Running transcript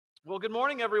Well, good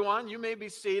morning, everyone. You may be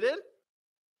seated.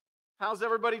 How's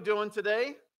everybody doing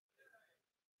today?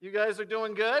 You guys are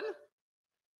doing good?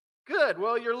 Good.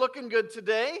 Well, you're looking good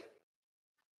today.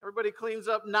 Everybody cleans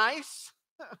up nice.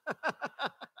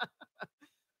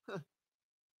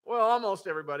 Well, almost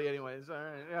everybody, anyways. All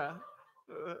right, yeah.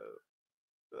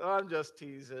 I'm just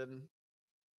teasing.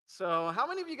 So, how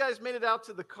many of you guys made it out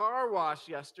to the car wash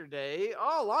yesterday?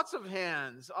 Oh, lots of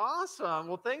hands. Awesome.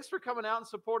 Well, thanks for coming out and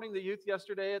supporting the youth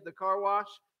yesterday at the car wash.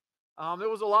 It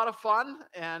was a lot of fun,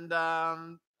 and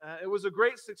it was a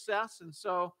great success. And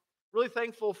so, really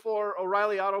thankful for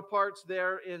O'Reilly Auto Parts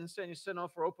there in San Jacinto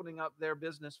for opening up their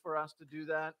business for us to do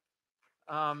that.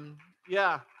 Um,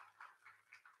 yeah,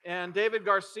 and David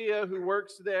Garcia, who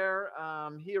works there,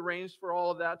 he arranged for all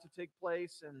of that to take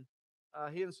place, and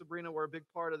he and Sabrina were a big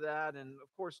part of that, and of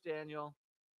course Daniel,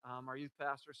 our youth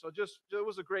pastor. So just it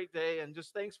was a great day, and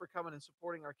just thanks for coming and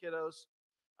supporting our kiddos.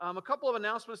 A couple of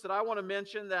announcements that I want to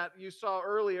mention that you saw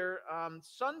earlier.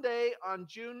 Sunday on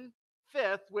June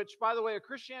 5th, which, by the way, a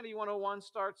Christianity 101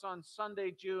 starts on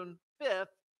Sunday, June 5th,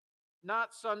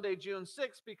 not Sunday, June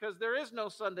 6th, because there is no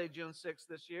Sunday, June 6th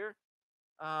this year.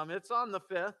 It's on the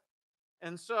 5th.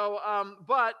 And so,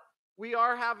 but we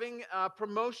are having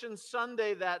promotion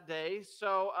Sunday that day.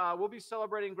 So we'll be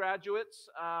celebrating graduates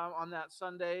on that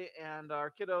Sunday. And our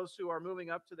kiddos who are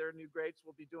moving up to their new grades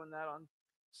will be doing that on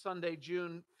Sunday,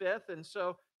 June 5th. And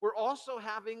so we're also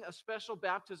having a special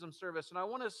baptism service. And I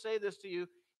want to say this to you.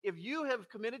 If you have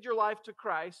committed your life to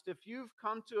Christ, if you've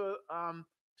come to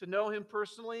know him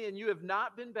personally and you have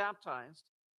not been baptized,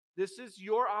 this is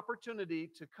your opportunity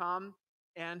to come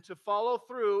and to follow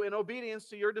through in obedience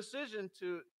to your decision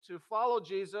to follow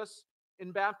Jesus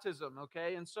in baptism,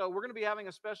 okay? And so we're going to be having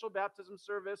a special baptism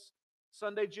service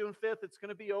Sunday, June 5th. It's going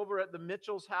to be over at the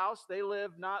Mitchell's house. They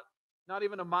live not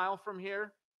even a mile from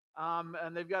here,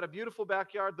 and they've got a beautiful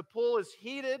backyard. The pool is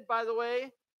heated, by the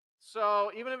way,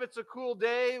 so even if it's a cool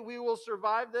day, we will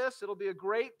survive this. It'll be a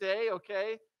great day,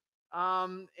 okay?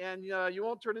 And you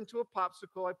won't turn into a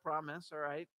popsicle, I promise, all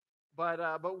right?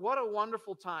 But what a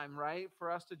wonderful time, right?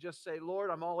 For us to just say, Lord,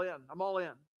 I'm all in. I'm all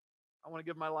in. I want to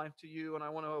give my life to you, and I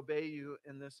want to obey you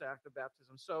in this act of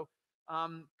baptism. So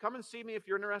come and see me if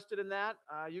you're interested in that.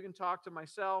 You can talk to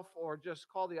myself or just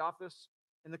call the office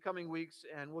in the coming weeks,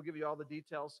 and we'll give you all the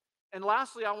details. And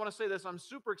lastly, I want to say this. I'm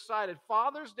super excited.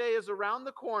 Father's Day is around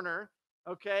the corner.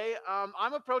 Okay,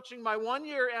 I'm approaching my 1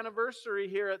 year anniversary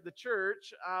here at the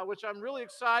church, which I'm really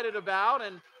excited about.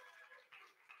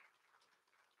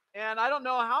 And I don't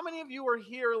know how many of you were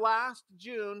here last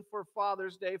June for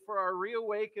Father's Day for our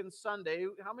Reawaken Sunday.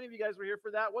 How many of you guys were here for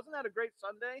that? Wasn't that a great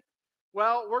Sunday?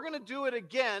 Well, we're going to do it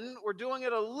again. We're doing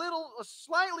it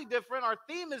slightly different. Our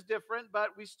theme is different, but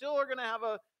we still are going to have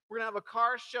a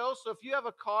car show. So if you have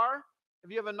a car,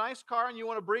 if you have a nice car and you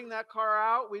want to bring that car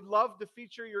out, we'd love to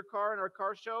feature your car in our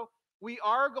car show. We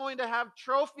are going to have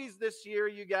trophies this year,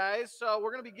 you guys. So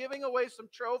we're going to be giving away some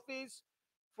trophies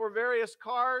for various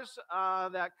cars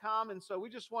that come. And so we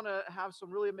just want to have some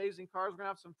really amazing cars. We're going to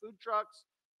have some food trucks.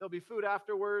 There'll be food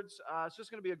afterwards. It's just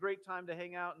going to be a great time to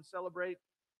hang out and celebrate.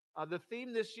 The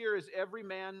theme this year is Every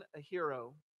Man a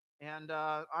Hero. And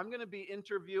I'm going to be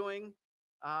interviewing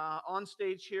on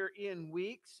stage here Ian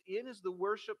Weeks. Ian is the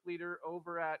worship leader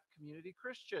over at Community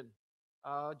Christian,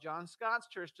 John Scott's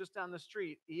church just down the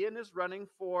street. Ian is running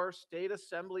for state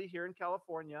assembly here in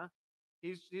California.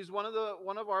 He's one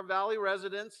of our Valley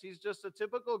residents. He's just a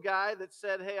typical guy that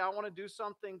said, "Hey, I want to do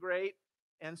something great,"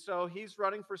 and so he's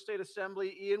running for state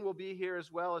assembly. Ian will be here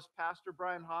as well as Pastor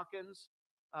Brian Hawkins,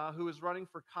 who is running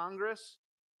for Congress.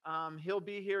 He'll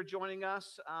be here joining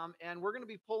us, and we're going to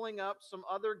be pulling up some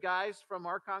other guys from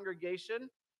our congregation.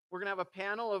 We're going to have a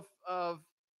panel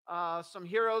of some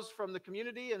heroes from the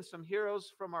community and some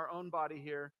heroes from our own body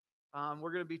here.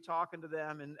 We're going to be talking to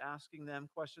them and asking them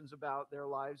questions about their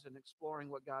lives and exploring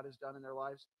what God has done in their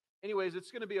lives. Anyways,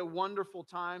 it's going to be a wonderful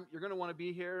time. You're going to want to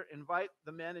be here. Invite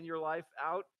the men in your life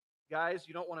out. Guys,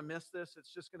 you don't want to miss this.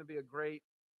 It's just going to be a great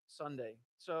Sunday.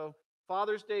 So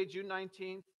Father's Day, June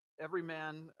 19th, every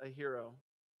man a hero.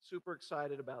 Super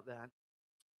excited about that.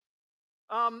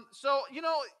 So,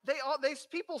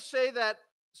 people say that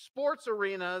sports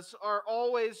arenas are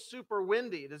always super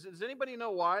windy. Does anybody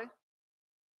know why?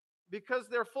 Because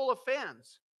they're full of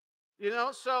fans,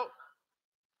 so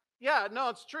yeah, no,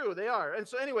 it's true, they are. And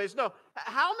so anyways, no,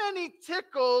 how many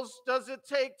tickles does it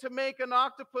take to make an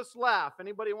octopus laugh?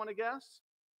 Anybody want to guess?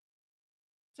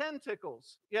 10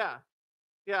 tickles. Yeah,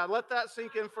 let that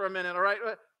sink in for a minute. All right,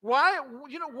 why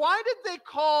did they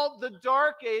call the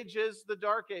dark ages the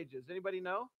dark ages? Anybody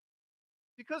know?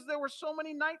 Because there were so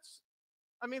many nights.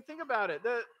 I mean, think about it.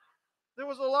 There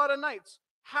was a lot of nights.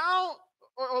 How,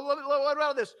 what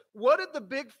about this? What did the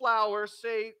big flower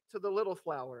say to the little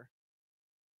flower?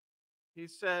 He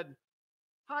said,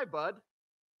 "Hi, bud."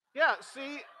 Yeah,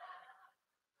 see,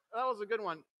 that was a good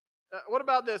one. What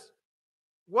about this?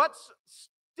 What's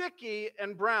sticky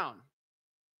and brown?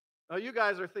 Oh, you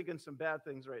guys are thinking some bad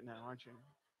things right now, aren't you?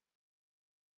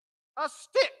 A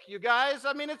stick, you guys.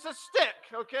 I mean, it's a stick,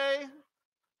 okay?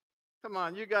 Come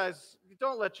on, you guys,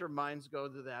 don't let your minds go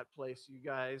to that place, you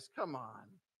guys. Come on.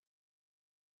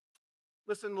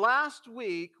 Listen, last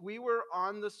week we were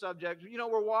on the subject.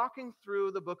 We're walking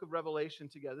through the book of Revelation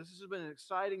together. This has been an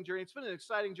exciting journey. It's been an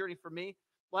exciting journey for me.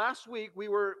 Last week we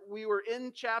were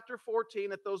in chapter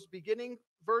 14 at those beginning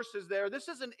verses there. This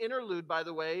is an interlude, by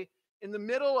the way, in the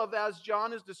middle of as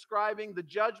John is describing the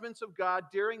judgments of God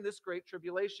during this great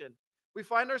tribulation. We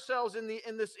find ourselves in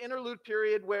this interlude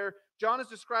period where John is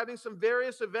describing some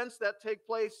various events that take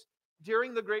place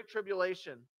during the great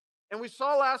tribulation. And we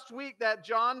saw last week that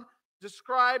John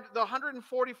described the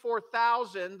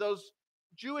 144,000, those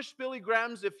Jewish Billy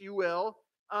Grahams, if you will,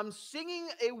 singing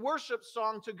a worship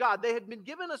song to God. They had been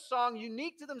given a song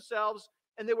unique to themselves,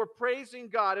 and they were praising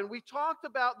God. And we talked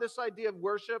about this idea of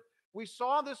worship. We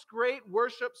saw this great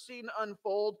worship scene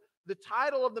unfold. The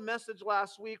title of the message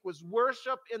last week was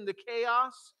Worship in the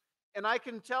Chaos. And I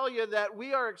can tell you that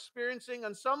we are experiencing,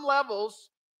 on some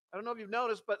levels, I don't know if you've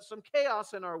noticed, but some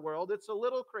chaos in our world. It's a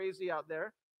little crazy out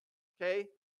there, okay?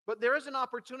 But there is an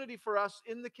opportunity for us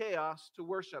in the chaos to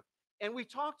worship. And we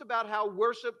talked about how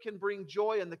worship can bring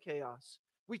joy in the chaos.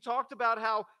 We talked about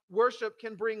how worship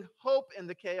can bring hope in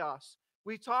the chaos.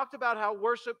 We talked about how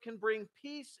worship can bring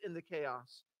peace in the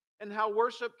chaos and how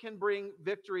worship can bring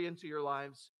victory into your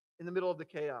lives in the middle of the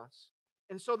chaos.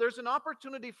 And so there's an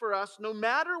opportunity for us, no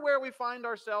matter where we find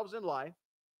ourselves in life,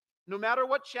 no matter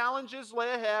what challenges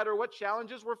lay ahead or what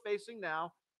challenges we're facing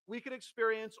now, we can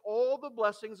experience all the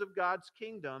blessings of God's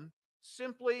kingdom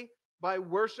simply by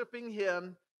worshiping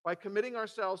Him, by committing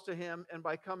ourselves to Him, and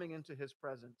by coming into His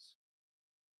presence.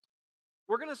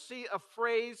 We're going to see a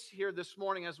phrase here this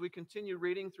morning as we continue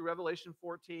reading through Revelation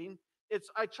 14.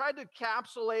 I tried to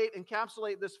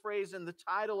encapsulate this phrase in the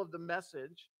title of the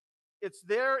message. It's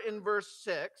there in verse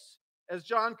 6 as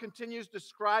John continues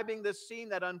describing this scene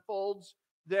that unfolds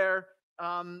there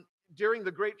during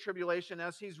the Great Tribulation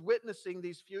as he's witnessing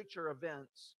these future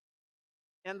events.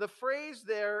 And the phrase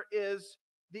there is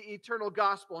the eternal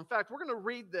gospel. In fact, we're going to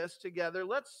read this together.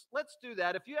 Let's do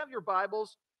that. If you have your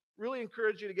Bibles, really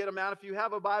encourage you to get them out. If you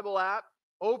have a Bible app,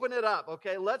 open it up,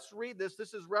 okay? Let's read this.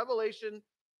 This is Revelation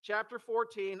chapter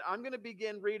 14. I'm going to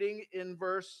begin reading in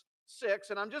verse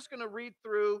 6, and I'm just going to read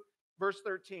through verse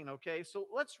 13, okay? So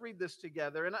let's read this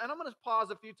together. And I'm going to pause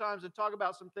a few times and talk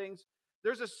about some things.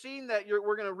 There's a scene that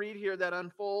we're going to read here that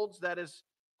unfolds that is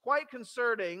quite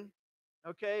concerning,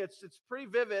 okay? It's pretty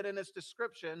vivid in its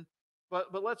description,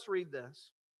 but let's read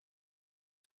this.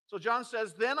 So John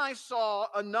says, "Then I saw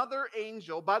another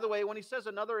angel." By the way, when he says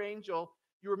another angel,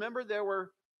 you remember there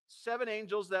were 7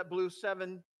 angels that blew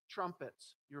 7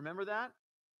 trumpets. You remember that?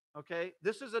 Okay?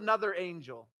 This is another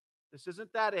angel. This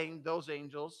isn't those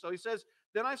angels. So he says,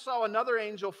 "Then I saw another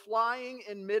angel flying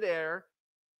in midair,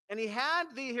 and he had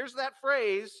here's that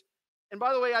phrase, and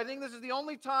by the way, I think this is the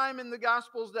only time in the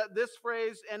Gospels that this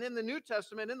phrase, and in the New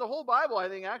Testament, in the whole Bible, I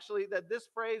think actually, that this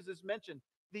phrase is mentioned,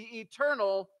 the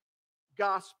eternal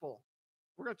gospel.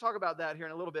 We're going to talk about that here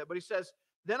in a little bit. But he says,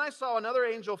 "Then I saw another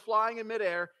angel flying in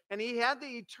midair, and he had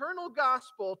the eternal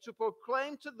gospel to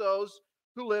proclaim to those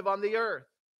who live on the earth,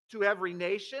 to every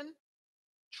nation,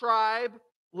 tribe,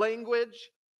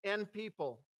 language, and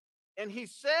people. And he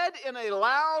said in a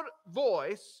loud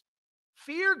voice,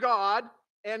 'Fear God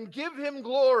and give him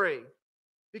glory,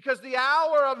 because the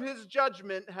hour of his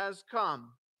judgment has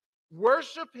come.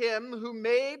 Worship him who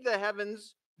made the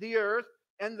heavens, the earth,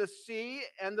 and the sea,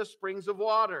 and the springs of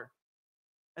water.'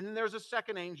 And then there's a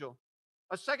second angel.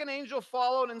 A second angel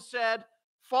followed and said,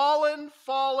 'Fallen,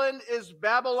 fallen is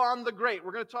Babylon the Great.'"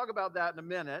 We're going to talk about that in a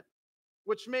minute.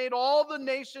 "Which made all the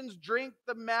nations drink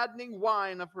the maddening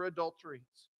wine of her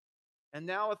adulteries.' And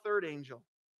now a third angel.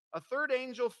 A third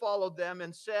angel followed them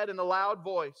and said in a loud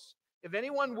voice, 'If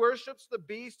anyone worships the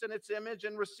beast and its image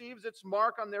and receives its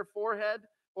mark on their forehead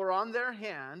or on their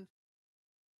hand,'"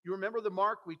 you remember the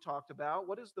mark we talked about.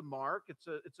 What is the mark? It's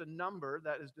a number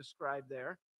that is described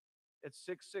there. It's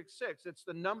 666. It's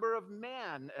the number of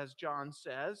man, as John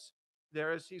says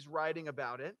there as he's writing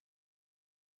about it.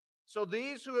 "So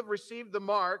these who have received the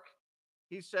mark,"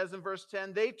 he says in verse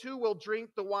 10, "they too will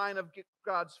drink the wine of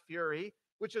God's fury,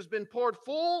 which has been poured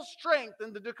full strength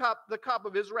into the cup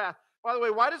of his wrath." By the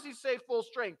way, why does he say full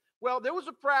strength? Well, there was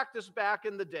a practice back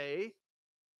in the day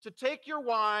to take your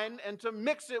wine and to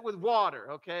mix it with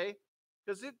water, okay?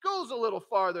 Because it goes a little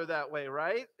farther that way,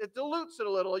 right? It dilutes it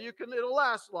a little. It'll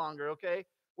last longer, okay?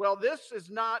 Well, this is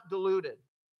not diluted,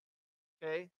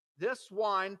 okay? This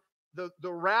wine,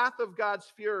 the wrath of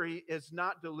God's fury is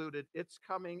not diluted. It's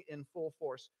coming in full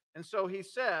force. And so he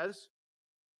says,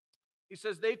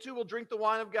 they too will drink the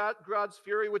wine of God's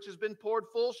fury, which has been poured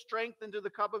full strength into the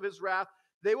cup of his wrath.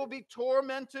 They will be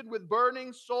tormented with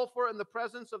burning sulfur in the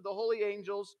presence of the holy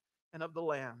angels and of the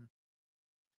Lamb.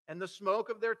 And the smoke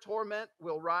of their torment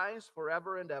will rise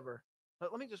forever and ever.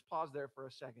 But let me just pause there for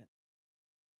a second.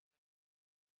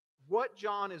 What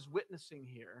John is witnessing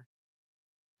here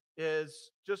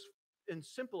is, just in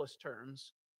simplest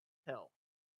terms, hell.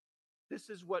 This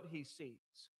is what he sees.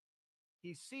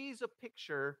 He sees a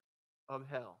picture of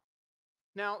hell.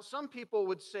 Now, some people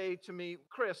would say to me,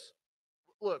 Chris,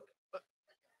 look,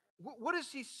 what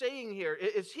is he saying here?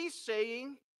 Is he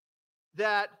saying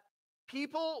that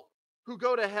people who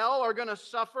go to hell are going to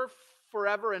suffer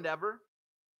forever and ever?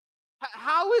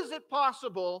 How is it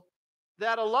possible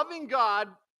that a loving God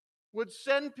would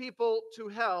send people to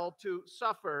hell to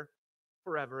suffer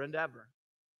forever and ever?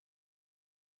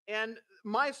 And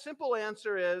my simple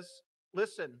answer is,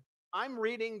 listen, I'm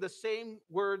reading the same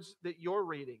words that you're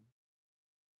reading.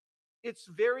 It's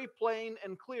very plain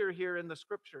and clear here in the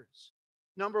scriptures.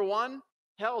 Number one,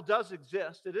 hell does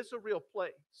exist. It is a real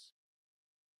place.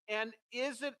 And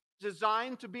is it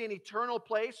designed to be an eternal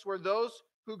place where those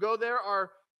who go there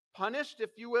are punished, if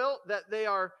you will, that they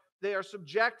are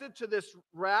subjected to this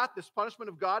wrath, this punishment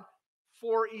of God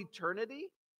for eternity?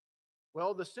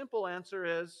 Well, the simple answer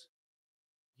is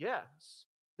yes.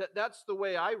 That's the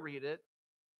way I read it.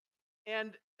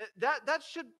 And that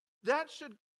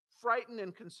should frighten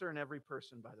and concern every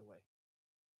person, by the way.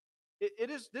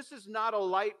 This is not a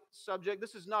light subject.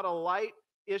 This is not a light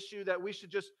issue that we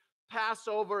should just pass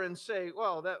over and say,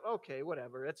 well, okay,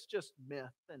 whatever. It's just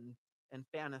myth and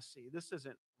fantasy. This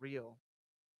isn't real.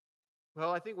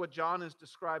 Well, I think what John is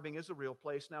describing is a real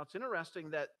place. Now, it's interesting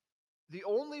that the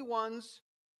only ones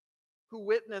who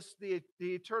witness the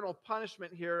eternal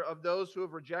punishment here of those who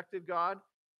have rejected God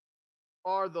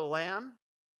are the Lamb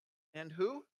and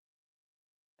who?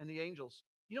 And the angels.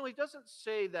 You know, he doesn't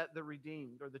say that the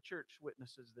redeemed or the church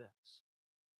witnesses this,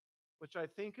 which I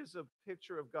think is a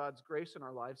picture of God's grace in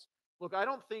our lives. Look, I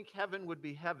don't think heaven would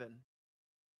be heaven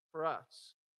for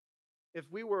us if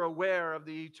we were aware of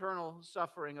the eternal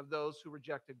suffering of those who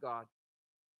rejected God.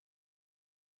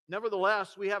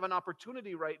 Nevertheless, we have an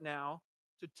opportunity right now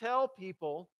to tell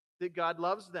people that God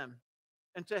loves them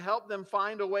and to help them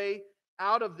find a way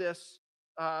out of this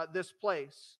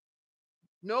place.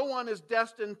 No one is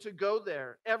destined to go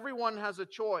there. Everyone has a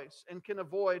choice and can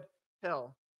avoid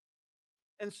hell.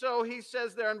 And so he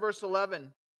says there in verse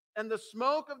 11, and the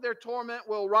smoke of their torment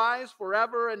will rise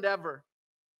forever and ever.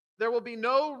 There will be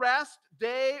no rest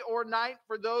day or night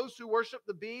for those who worship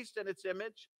the beast and its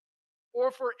image,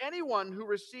 or for anyone who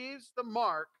receives the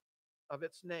mark of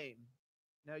its name.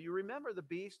 Now you remember the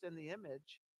beast and the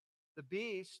image. The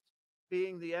beast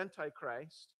being the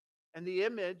Antichrist, and the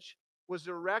image was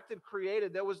erected,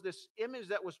 created. There was this image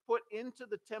that was put into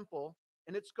the temple,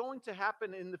 and it's going to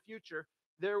happen in the future.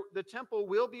 The temple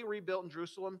will be rebuilt in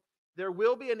Jerusalem. There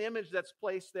will be an image that's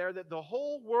placed there that the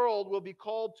whole world will be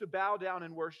called to bow down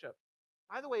and worship.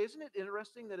 By the way, isn't it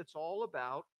interesting that it's all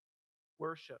about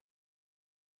worship?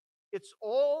 It's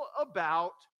all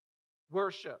about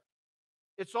worship.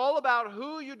 It's all about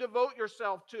who you devote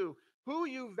yourself to, who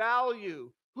you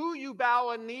value, who you bow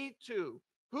a knee to,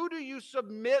 who do you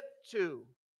submit to.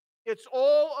 It's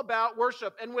all about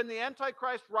worship. And when the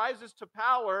Antichrist rises to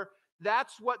power,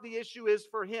 that's what the issue is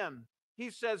for him. He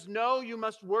says, no, you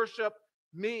must worship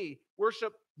me.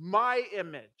 Worship my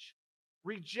image.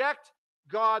 Reject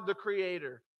God the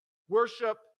Creator.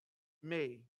 Worship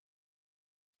me.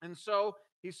 And so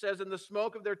he says, and the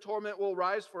smoke of their torment will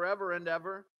rise forever and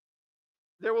ever.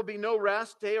 There will be no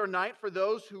rest day or night for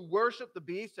those who worship the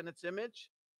beast and its image,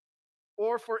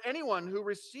 or for anyone who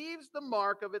receives the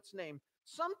mark of its name.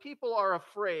 Some people are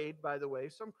afraid, by the way,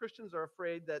 some Christians are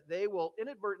afraid that they will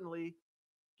inadvertently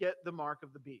get the mark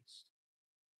of the beast.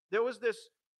 There was this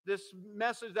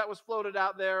message that was floated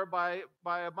out there by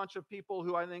a bunch of people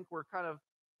who I think were kind of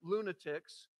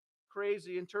lunatics,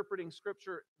 crazy, interpreting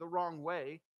scripture the wrong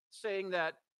way, saying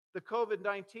that the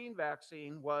COVID-19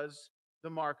 vaccine was the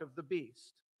mark of the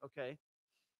beast, okay?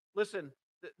 Listen,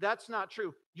 that's not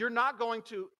true. You're not going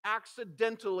to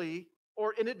accidentally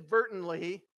or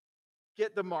inadvertently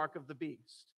get the mark of the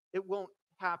beast. It won't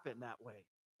happen that way.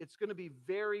 It's going to be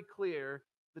very clear,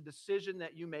 the decision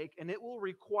that you make, and it will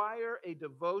require a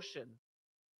devotion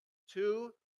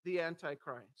to the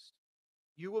Antichrist.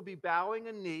 You will be bowing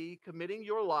a knee, committing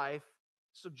your life,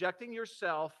 subjecting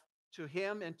yourself to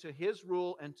him and to his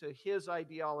rule and to his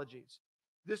ideologies.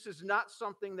 This is not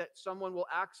something that someone will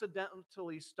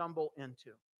accidentally stumble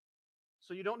into.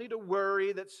 So you don't need to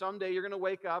worry that someday you're going to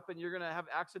wake up and you're going to have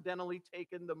accidentally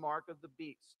taken the mark of the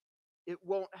beast. It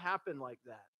won't happen like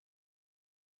that.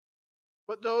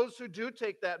 But those who do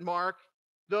take that mark,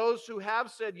 those who have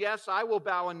said, yes, I will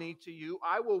bow a knee to you,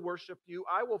 I will worship you,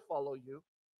 I will follow you,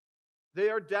 they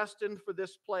are destined for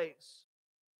this place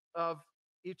of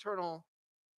eternal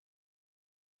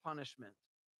punishment.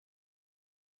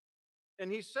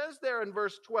 And he says there in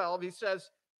verse 12, he says,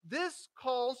 this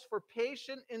calls for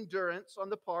patient endurance on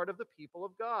the part of the people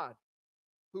of God,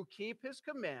 who keep his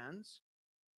commands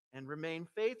and remain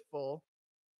faithful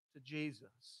to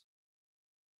Jesus.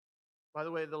 By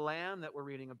the way, the Lamb that we're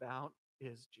reading about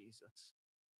is Jesus.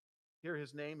 Here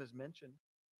his name is mentioned.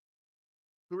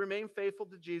 Who remain faithful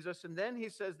to Jesus. And then he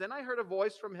says, then I heard a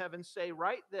voice from heaven say,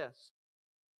 write this.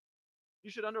 You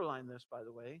should underline this, by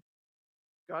the way.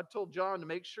 God told John to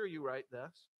make sure you write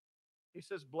this. He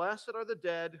says, blessed are the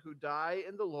dead who die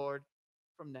in the Lord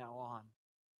from now on.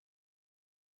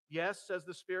 Yes, says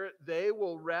the Spirit, they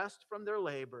will rest from their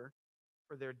labor,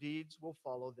 for their deeds will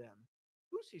follow them.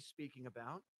 Who's he speaking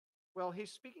about? Well,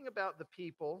 he's speaking about the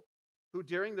people who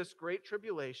during this great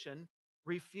tribulation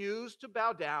refuse to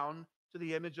bow down to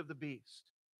the image of the beast.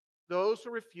 Those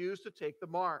who refuse to take the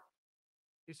mark.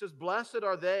 He says, blessed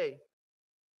are they,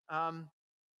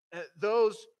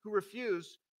 those who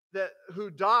refuse, who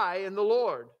die in the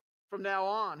Lord from now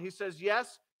on. He says,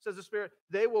 yes, says the Spirit,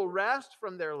 they will rest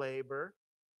from their labor,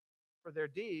 for their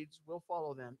deeds will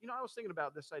follow them. You know, I was thinking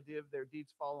about this idea of their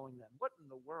deeds following them. What in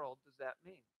the world does that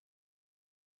mean?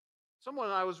 Someone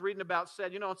I was reading about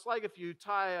said, it's like if you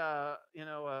tie a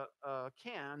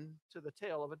can to the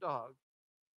tail of a dog,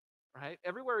 right?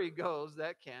 Everywhere he goes,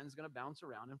 that can is going to bounce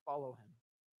around and follow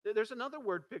him. There's another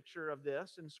word picture of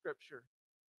this in Scripture.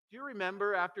 Do you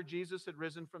remember after Jesus had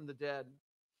risen from the dead,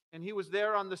 and he was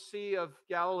there on the Sea of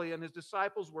Galilee, and his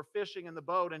disciples were fishing in the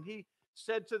boat, and he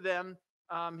said to them,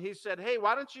 he said, hey,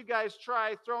 why don't you guys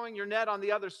try throwing your net on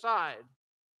the other side?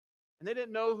 And they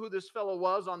didn't know who this fellow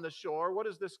was on the shore. What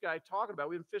is this guy talking about?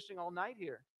 We've been fishing all night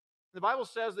here. The Bible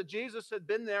says that Jesus had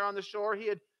been there on the shore. He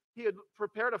had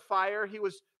prepared a fire. He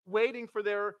was waiting for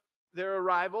their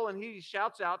arrival, and he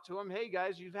shouts out to them, hey,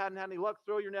 guys, you hadn't had any luck.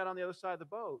 Throw your net on the other side of the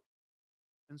boat.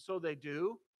 And so they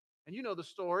do. And you know the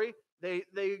story. They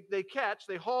catch,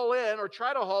 they haul in or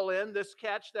try to haul in this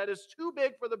catch that is too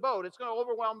big for the boat. It's going to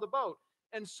overwhelm the boat.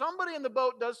 And somebody in the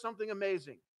boat does something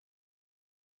amazing.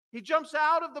 He jumps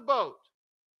out of the boat.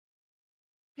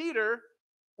 Peter,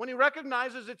 when he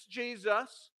recognizes it's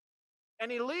Jesus, and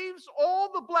he leaves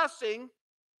all the blessing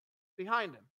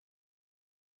behind him.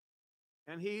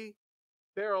 And he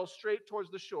barrels straight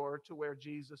towards the shore to where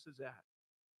Jesus is at.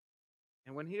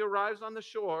 And when he arrives on the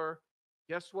shore,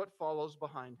 guess what follows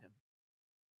behind him?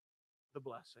 The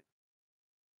blessing.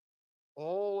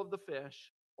 All of the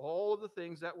fish, all of the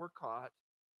things that were caught,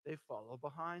 they follow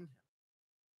behind him.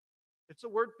 It's a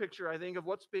word picture, I think, of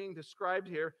what's being described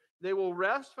here. They will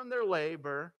rest from their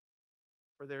labor,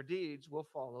 for their deeds will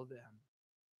follow them.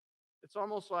 It's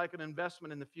almost like an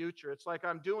investment in the future. It's like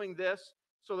I'm doing this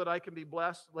so that I can be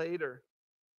blessed later.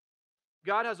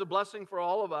 God has a blessing for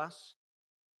all of us,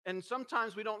 and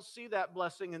sometimes we don't see that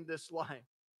blessing in this life.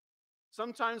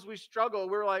 Sometimes we struggle.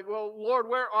 We're like, well, Lord,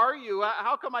 where are you?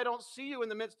 How come I don't see you in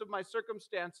the midst of my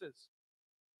circumstances?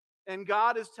 And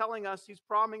God is telling us, he's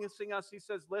promising us, he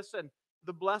says, listen,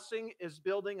 the blessing is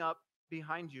building up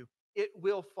behind you. It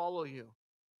will follow you.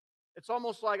 It's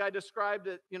almost like I described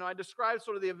it, I described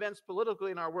sort of the events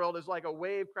politically in our world as like a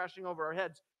wave crashing over our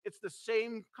heads. It's the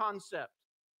same concept.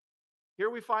 Here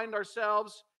we find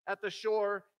ourselves at the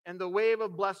shore, and the wave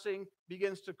of blessing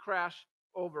begins to crash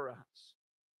over us.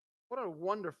 What a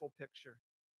wonderful picture.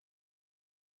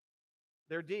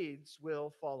 Their deeds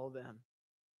will follow them.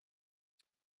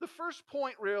 The first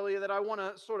point really that I want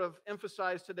to sort of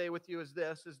emphasize today with you is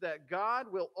this, is that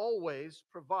God will always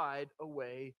provide a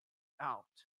way out.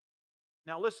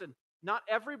 Now listen, not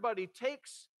everybody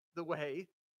takes the way,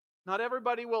 not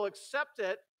everybody will accept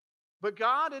it, but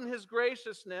God in his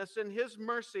graciousness and his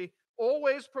mercy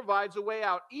always provides a way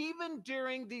out. Even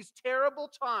during these terrible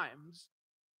times,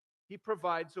 he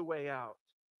provides a way out.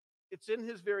 It's in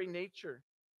his very nature.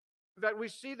 In fact, we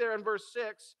see there in verse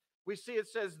 6, we see it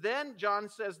says, then, John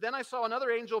says, then I saw another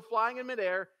angel flying in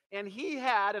midair, and he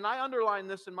had, and I underline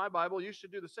this in my Bible, you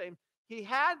should do the same, he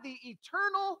had the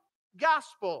eternal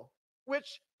gospel,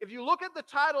 which, if you look at the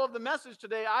title of the message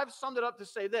today, I've summed it up to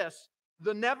say this,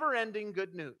 the never-ending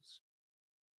good news.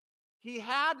 He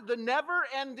had the never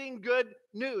ending good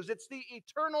news. It's the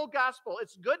eternal gospel.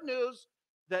 It's good news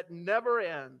that never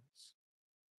ends.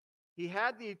 He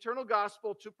had the eternal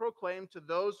gospel to proclaim to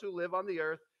those who live on the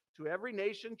earth, to every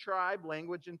nation, tribe,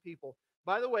 language, and people.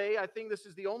 By the way, I think this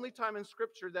is the only time in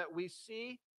Scripture that we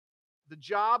see the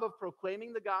job of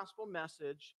proclaiming the gospel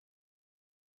message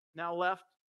now left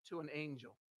to an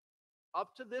angel.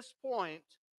 Up to this point,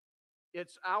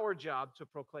 it's our job to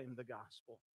proclaim the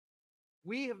gospel.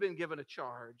 We have been given a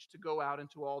charge to go out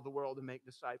into all the world and make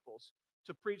disciples,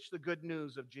 to preach the good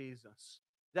news of Jesus.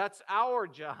 That's our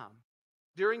job.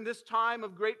 During this time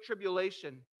of great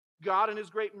tribulation, God in his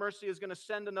great mercy is going to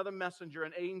send another messenger,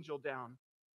 an angel down,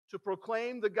 to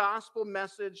proclaim the gospel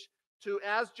message to,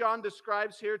 as John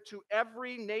describes here, to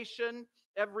every nation,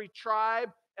 every tribe,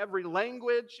 every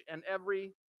language, and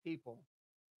every people.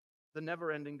 The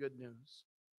never-ending good news.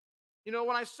 You know,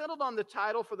 when I settled on the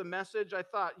title for the message, I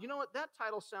thought, you know what, that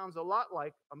title sounds a lot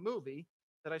like a movie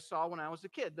that I saw when I was a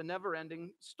kid, The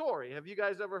Never-Ending Story. Have you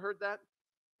guys ever heard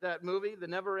that movie, The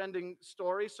Never-Ending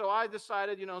Story? So I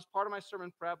decided, you know, as part of my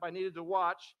sermon prep, I needed to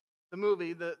watch the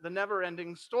movie, The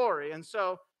Never-Ending Story. And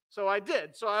so I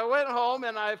did. So I went home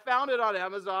and I found it on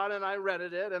Amazon and I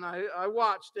rented it and I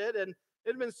watched it. And it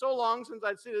had been so long since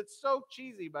I'd seen it. It's so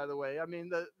cheesy, by the way. I mean,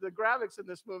 the graphics in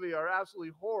this movie are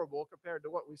absolutely horrible compared to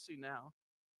what we see now.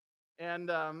 And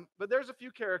but there's a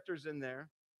few characters in there.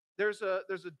 There's a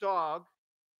dog,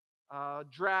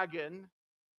 dragon.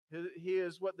 He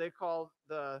is what they call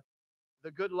the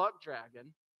good luck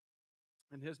dragon,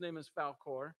 and his name is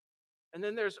Falcor. And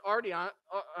then there's Ardiu,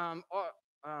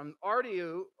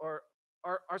 or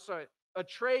sorry,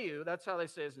 Atreyu. That's how they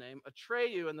say his name.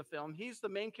 Atreyu in the film. He's the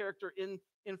main character in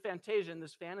Fantasia, in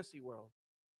this fantasy world.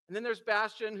 And then there's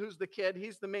Bastian, who's the kid.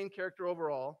 He's the main character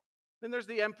overall. Then there's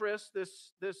the Empress,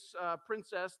 this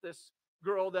princess, this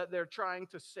girl that they're trying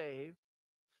to save.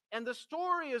 And the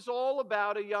story is all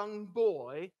about a young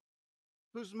boy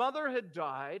whose mother had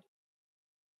died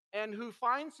and who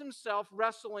finds himself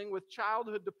wrestling with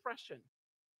childhood depression.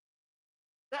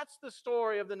 That's the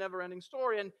story of the never-ending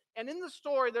story. And in the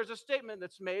story, there's a statement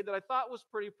that's made that I thought was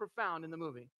pretty profound in the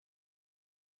movie.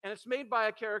 And it's made by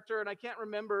a character, and I can't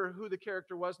remember who the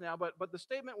character was now, but the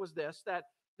statement was this, that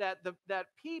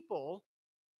people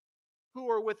who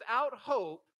are without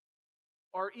hope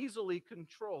are easily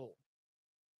controlled.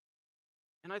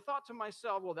 And I thought to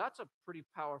myself, well, that's a pretty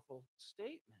powerful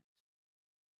statement.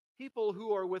 People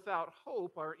who are without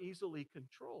hope are easily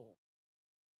controlled.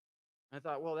 I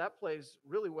thought, well, that plays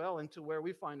really well into where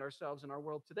we find ourselves in our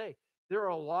world today. There are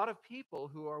a lot of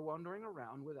people who are wandering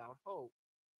around without hope.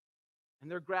 And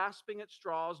they're grasping at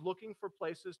straws, looking for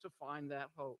places to find that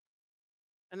hope.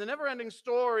 And the never-ending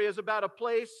story is about a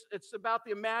place, it's about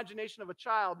the imagination of a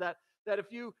child, that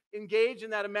if you engage in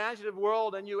that imaginative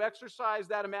world and you exercise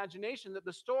that imagination, that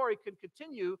the story could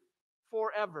continue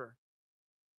forever.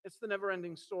 It's the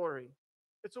never-ending story.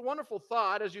 It's a wonderful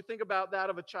thought as you think about that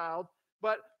of a child.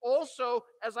 But also,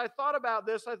 as I thought about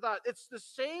this, I thought it's the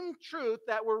same truth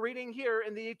that we're reading here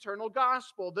in the eternal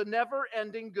gospel, the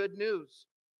never-ending good news.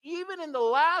 Even in the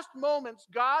last moments,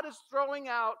 God is throwing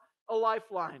out a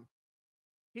lifeline.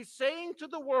 He's saying to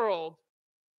the world,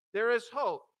 there is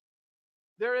hope.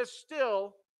 There is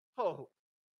still hope.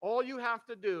 All you have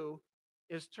to do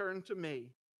is turn to me.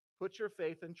 Put your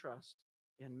faith and trust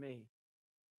in me.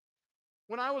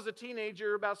 When I was a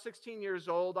teenager, about 16 years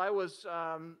old, I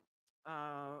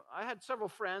had several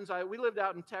friends. We lived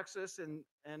out in Texas and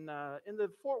in the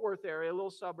Fort Worth area,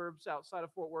 little suburbs outside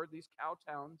of Fort Worth, these cow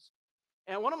towns.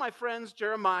 And one of my friends,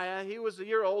 Jeremiah, he was a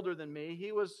year older than me.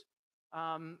 He was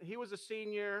a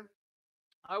senior.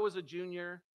 I was a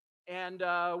junior. And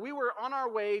we were on our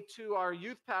way to our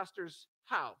youth pastor's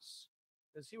house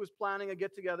as he was planning a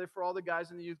get-together for all the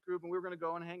guys in the youth group, and we were going to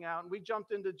go and hang out. And we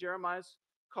jumped into Jeremiah's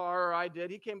car, or I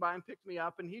did. He came by and picked me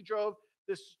up, and he drove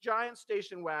this giant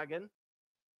station wagon.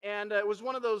 And it was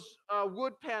one of those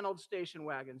wood-paneled station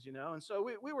wagons, you know. And so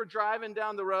we were driving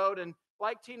down the road, and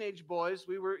like teenage boys,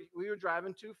 we were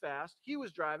driving too fast. He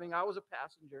was driving. I was a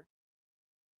passenger.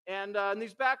 And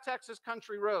these back Texas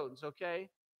country roads, okay?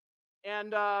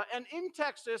 And in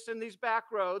Texas, in these back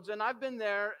roads, and I've been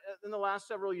there in the last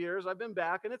several years, I've been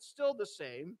back, and it's still the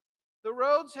same. The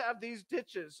roads have these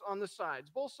ditches on the sides,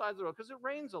 both sides of the road, because it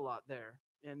rains a lot there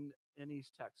in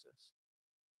East Texas.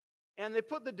 And they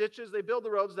put the ditches, they build the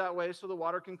roads that way so the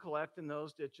water can collect in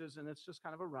those ditches, and it's just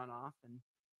kind of a runoff. And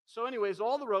so anyways,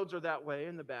 all the roads are that way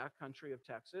in the back country of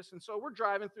Texas. And so we're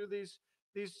driving through these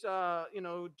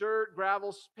dirt,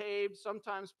 gravel, paved,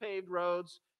 sometimes paved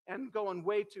roads, and going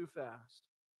way too fast.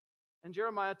 And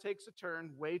Jeremiah takes a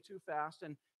turn way too fast.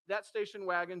 that station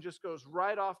wagon just goes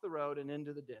right off the road and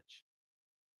into the ditch.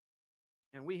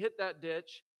 And we hit that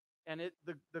ditch, and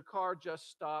the car just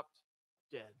stopped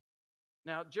dead.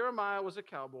 Now, Jeremiah was a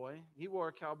cowboy. He wore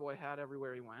a cowboy hat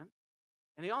everywhere he went.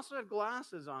 And he also had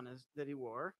glasses on his that he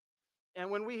wore. And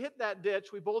when we hit that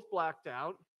ditch, we both blacked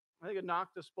out. I think it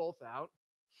knocked us both out.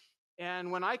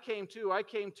 And when I came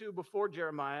to before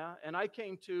Jeremiah, and I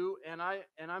came to, and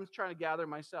I'm trying to gather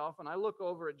myself, and I look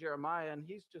over at Jeremiah, and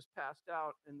he's just passed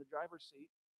out in the driver's seat.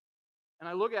 And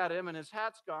I look at him, and his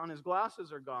hat's gone, his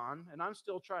glasses are gone, and I'm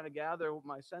still trying to gather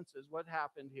my senses. What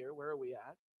happened here? Where are we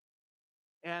at?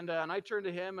 And I turn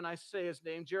to him, and I say his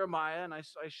name, Jeremiah, and I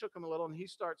shook him a little, and he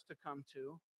starts to come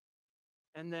to.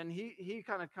 And then he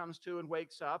kind of comes to and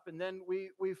wakes up, and then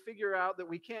we figure out that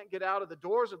we can't get out of the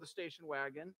doors of the station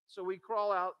wagon, so we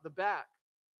crawl out the back.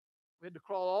 We had to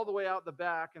crawl all the way out the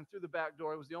back and through the back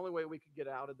door. It was the only way we could get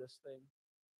out of this thing.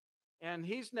 And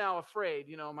he's now afraid,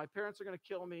 my parents are going to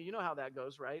kill me. You know how that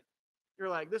goes, right? You're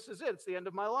like, this is it. It's the end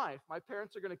of my life. My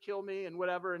parents are going to kill me and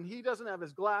whatever. And he doesn't have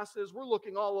his glasses. We're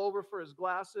looking all over for his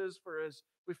glasses,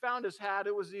 we found his hat.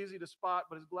 It was easy to spot,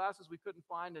 but his glasses we couldn't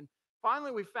find. And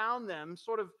finally we found them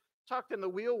sort of tucked in the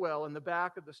wheel well in the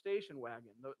back of the station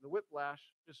wagon. The whiplash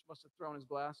just must have thrown his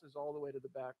glasses all the way to the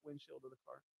back windshield of the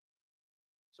car.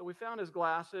 So we found his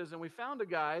glasses, and we found a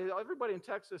guy. Everybody in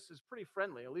Texas is pretty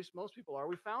friendly, at least most people are.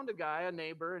 We found a guy, a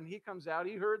neighbor, and he comes out.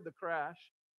 He heard the crash,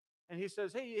 and he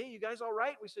says, hey, you guys all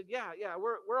right? We said, yeah,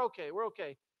 we're okay, we're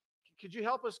okay. Could you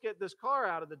help us get this car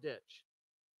out of the ditch?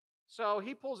 So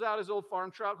he pulls out his old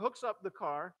farm truck, hooks up the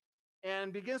car,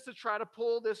 and begins to try to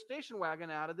pull this station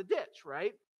wagon out of the ditch,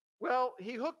 right? Well,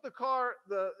 he hooked the car,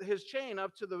 his chain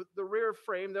up to the rear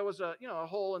frame. There was a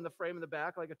hole in the frame in the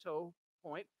back, like a tow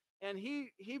point. And he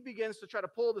begins to try to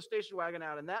pull the station wagon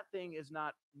out, and that thing is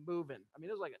not moving. I mean,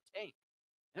 it was like a tank.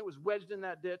 And it was wedged in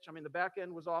that ditch. I mean, the back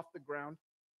end was off the ground.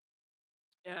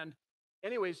 And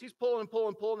anyways, he's pulling,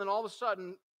 and then all of a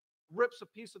sudden rips a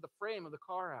piece of the frame of the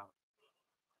car out.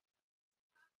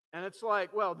 And it's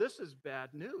like, well, this is bad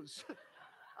news.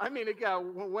 I mean,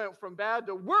 went from bad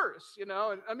to worse, And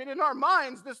I mean, in our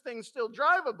minds, this thing's still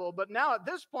drivable. But now at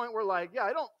this point, we're like, yeah,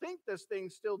 I don't think this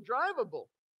thing's still drivable.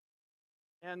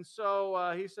 And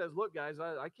so he says, look, guys,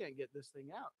 I can't get this thing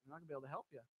out. I'm not going to be able to help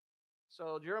you.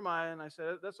 So Jeremiah and I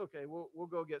said, that's okay. We'll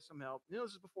go get some help.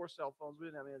 This is before cell phones. We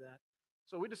didn't have any of that.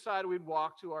 So we decided we'd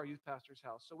walk to our youth pastor's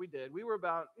house. So we did. We were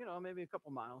about, maybe a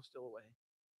couple miles still away.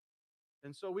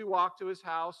 And so we walked to his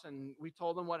house, and we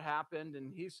told him what happened.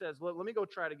 And he says, let me go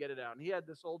try to get it out. And he had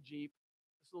this little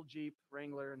Jeep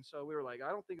Wrangler. And so we were like,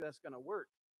 I don't think that's going to work.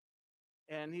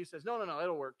 And he says, no,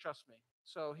 it'll work. Trust me.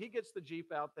 So he gets the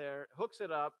Jeep out there, hooks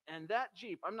it up, and that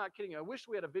Jeep, I'm not kidding you, I wish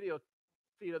we had a video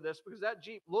feed of this, because that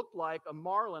Jeep looked like a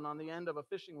marlin on the end of a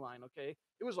fishing line, okay?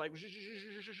 It was like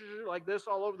this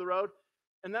all over the road,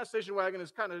 and that station wagon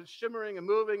is kind of shimmering and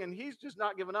moving, and he's just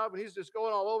not giving up, and he's just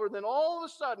going all over. Then all of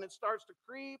a sudden, it starts to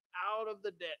creep out of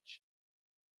the ditch,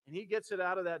 and he gets it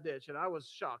out of that ditch, and I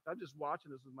was shocked. I'm just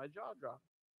watching this with my jaw dropping.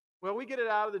 Well, we get it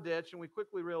out of the ditch, and we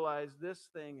quickly realize this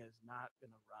thing is not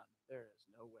going to run. There is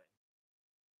no way.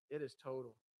 It is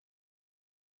total.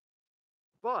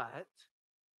 But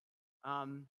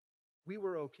we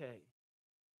were okay.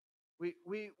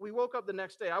 We woke up the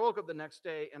next day. I woke up the next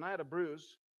day, and I had a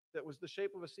bruise that was the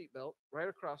shape of a seatbelt right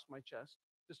across my chest,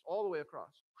 just all the way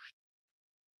across.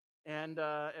 And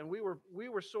we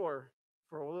were sore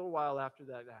for a little while after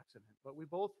that accident, but we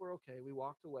both were okay. We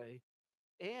walked away,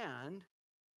 and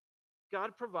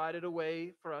God provided a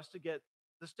way for us to get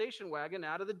the station wagon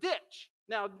out of the ditch.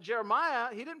 Now, Jeremiah,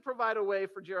 he didn't provide a way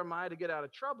for Jeremiah to get out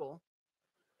of trouble.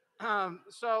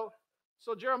 So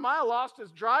Jeremiah lost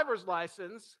his driver's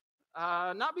license,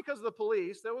 not because of the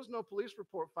police. There was no police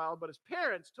report filed, but his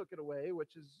parents took it away,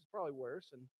 which is probably worse.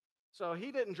 And so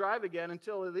he didn't drive again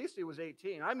until at least he was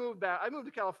 18. I moved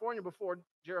to California before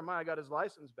Jeremiah got his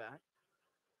license back.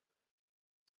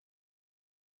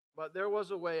 But there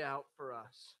was a way out for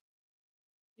us.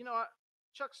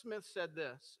 Chuck Smith said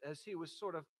this as he was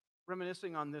sort of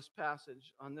reminiscing on this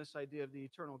passage, on this idea of the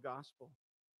eternal gospel.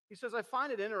 He says, I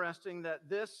find it interesting that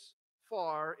this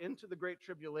far into the Great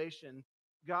Tribulation,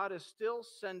 God is still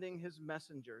sending his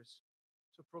messengers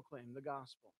to proclaim the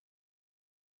gospel.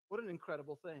 What an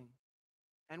incredible thing.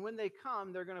 And when they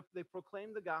come, they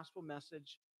proclaim the gospel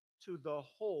message to the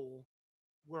whole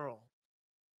world.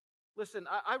 Listen,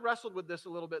 I wrestled with this a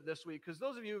little bit this week, because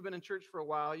those of you who've been in church for a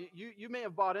while, you may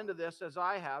have bought into this as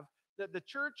I have, that the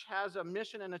church has a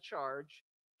mission and a charge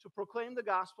to proclaim the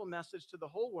gospel message to the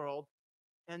whole world,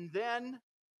 and then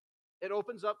it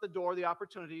opens up the door, the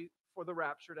opportunity for the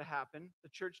rapture to happen, the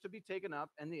church to be taken up,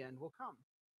 and the end will come.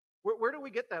 Where do we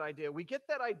get that idea? We get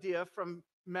that idea from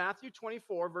Matthew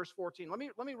 24, verse 14. Let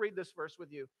me read this verse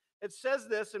with you. It says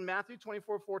this in Matthew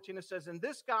 24:14. It says, "And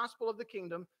this gospel of the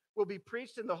kingdom will be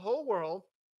preached in the whole world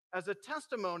as a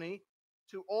testimony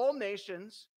to all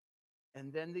nations,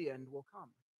 and then the end will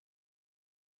come."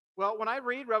 Well, when I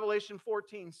read Revelation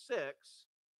 14:6,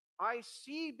 I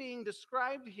see being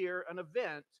described here an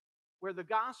event where the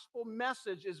gospel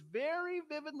message is very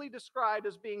vividly described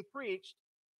as being preached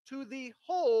to the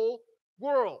whole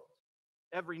world,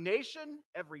 every nation,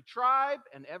 every tribe,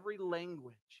 and every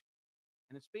language.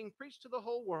 And it's being preached to the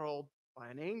whole world by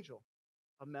an angel,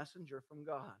 a messenger from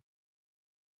God.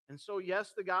 And so,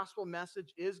 yes, the gospel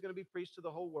message is going to be preached to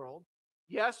the whole world.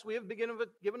 Yes, we have been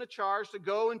given a charge to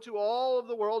go into all of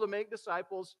the world and make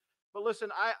disciples. But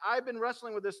listen, I've been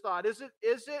wrestling with this thought. Is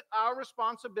it our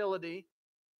responsibility,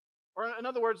 or in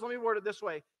other words, let me word it this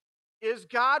way: is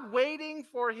God waiting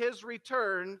for his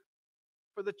return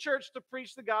for the church to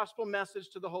preach the gospel message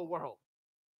to the whole world?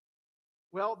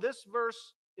 Well, this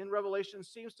verse in Revelation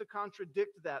seems to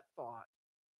contradict that thought.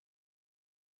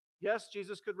 Yes,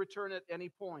 Jesus could return at any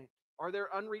point. Are there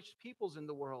unreached peoples in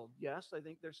the world? Yes, I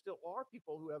think there still are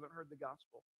people who haven't heard the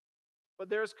gospel. But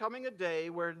there's coming a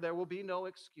day where there will be no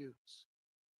excuse,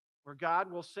 where God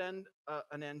will send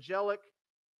an angelic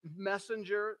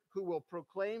messenger who will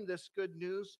proclaim this good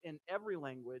news in every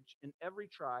language, in every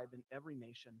tribe, in every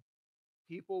nation.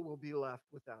 People will be left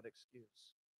without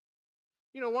excuse.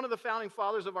 You know, one of the founding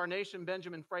fathers of our nation,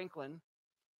 Benjamin Franklin,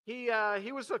 he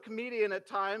was a comedian at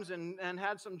times and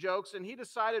had some jokes, and he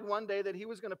decided one day that he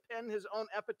was going to pen his own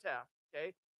epitaph,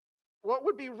 okay? What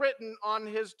would be written on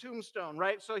his tombstone,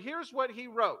 right? So here's what he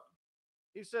wrote.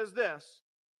 He says this.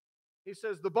 He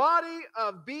says, "The body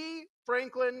of B.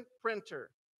 Franklin,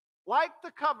 printer, like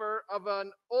the cover of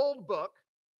an old book,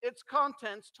 its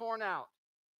contents torn out,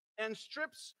 and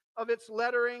strips of its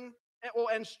lettering,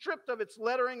 and stripped of its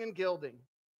lettering and gilding,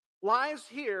 lies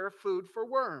here food for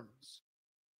worms.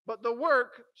 But the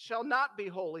work shall not be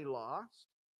wholly lost,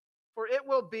 for it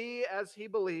will be, as he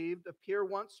believed, appear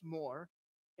once more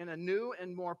in a new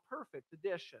and more perfect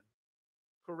edition,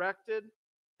 corrected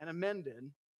and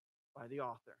amended by the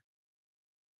author."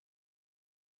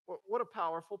 What a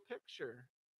powerful picture.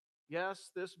 Yes,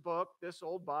 this book, this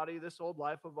old body, this old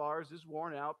life of ours is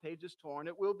worn out, pages torn.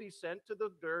 It will be sent to the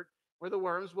dirt where the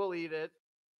worms will eat it.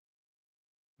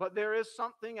 But there is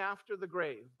something after the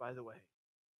grave, by the way.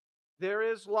 There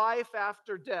is life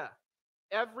after death.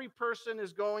 Every person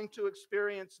is going to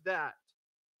experience that.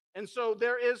 And so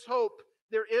there is hope.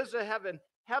 There is a heaven.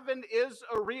 Heaven is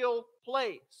a real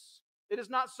place. It is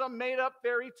not some made up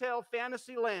fairy tale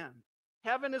fantasy land.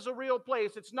 Heaven is a real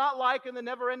place. It's not like in the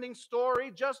never ending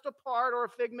story, just a part or a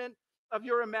figment of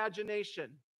your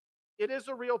imagination. It is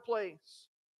a real place.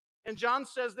 And John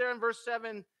says there in verse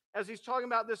 7, as he's talking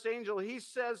about this angel, he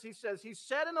says, he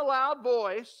said in a loud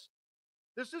voice,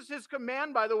 this is his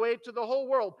command, by the way, to the whole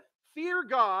world: fear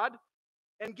God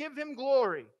and give him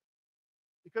glory,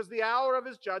 because the hour of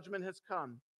his judgment has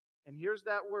come. And here's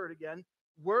that word again: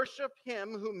 worship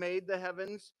him who made the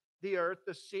heavens, the earth,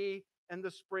 the sea, and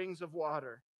the springs of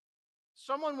water.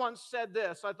 Someone once said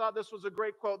this. I thought this was a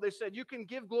great quote. They said, you can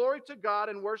give glory to God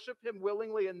and worship him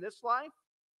willingly in this life,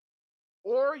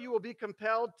 or you will be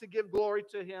compelled to give glory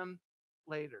to him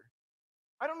later.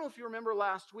 I don't know if you remember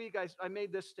last week, I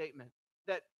made this statement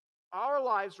that our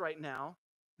lives right now,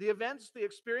 the events, the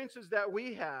experiences that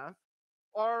we have,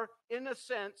 are, in a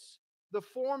sense, the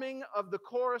forming of the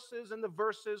choruses and the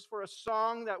verses for a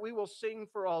song that we will sing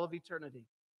for all of eternity.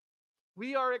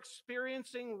 We are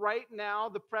experiencing right now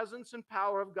the presence and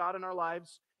power of God in our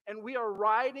lives, and we are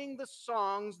writing the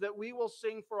songs that we will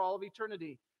sing for all of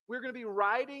eternity. We're going to be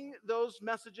writing those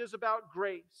messages about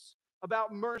grace,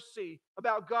 about mercy,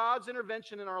 about God's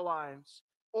intervention in our lives.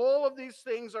 All of these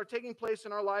things are taking place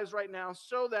in our lives right now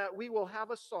so that we will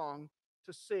have a song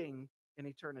to sing in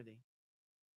eternity.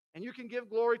 And you can give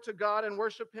glory to God and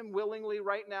worship him willingly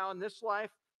right now in this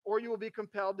life, or you will be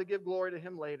compelled to give glory to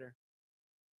him later.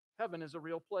 Heaven is a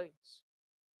real place.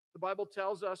 The Bible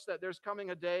tells us that there's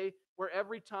coming a day where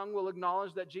every tongue will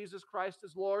acknowledge that Jesus Christ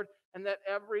is Lord, and that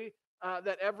every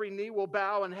knee will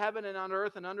bow in heaven and on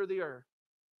earth and under the earth.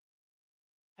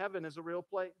 Heaven is a real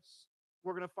place.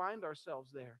 We're going to find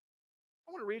ourselves there.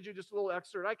 I want to read you just a little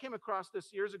excerpt. I came across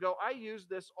this years ago. I use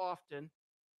this often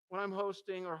when I'm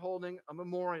hosting or holding a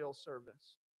memorial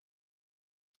service.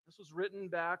 This was written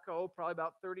back, probably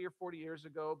about 30 or 40 years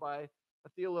ago by a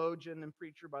theologian and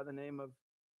preacher by the name of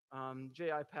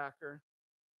J.I. Packer.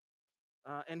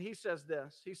 And he says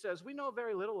this. He says, we know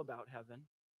very little about heaven.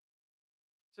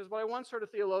 He says, but I once heard a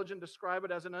theologian describe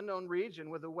it as an unknown region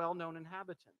with a well-known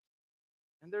inhabitant.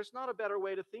 And there's not a better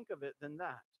way to think of it than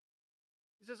that.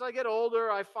 He says, I get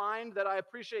older, I find that I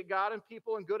appreciate God and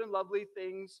people and good and lovely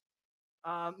things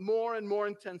more and more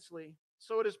intensely.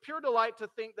 So it is pure delight to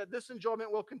think that this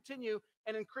enjoyment will continue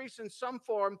and increase in some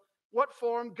form. What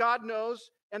form, God knows,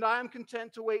 and I am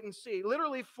content to wait and see.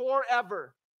 Literally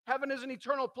forever. Heaven is an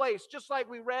eternal place, just like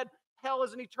we read, hell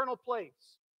is an eternal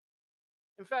place.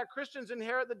 In fact, Christians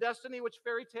inherit the destiny which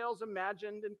fairy tales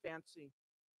imagined in fancy.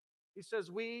 He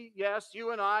says, we, yes,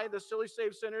 you and I, the silly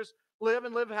saved sinners, live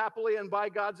and live happily, and by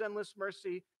God's endless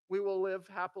mercy, we will live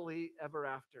happily ever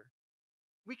after.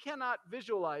 We cannot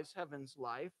visualize heaven's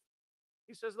life.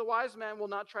 He says, the wise man will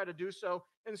not try to do so.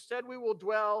 Instead, we will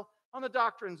dwell on the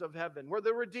doctrines of heaven, where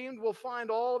the redeemed will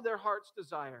find all of their heart's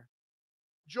desire.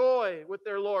 Joy with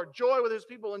their Lord, joy with his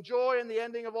people, and joy in the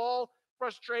ending of all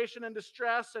frustration and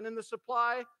distress, and in the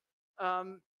supply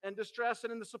and in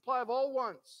the supply of all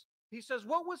wants. He says,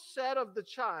 what was said of the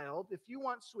child, if you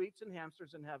want sweets and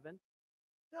hamsters in heaven,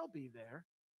 they'll be there.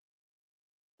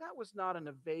 That was not an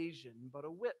evasion, but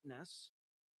a witness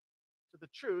to the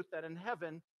truth that in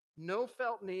heaven, no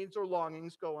felt needs or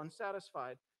longings go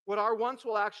unsatisfied. What our wants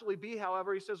will actually be,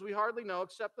 however, he says, we hardly know,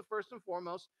 except the first and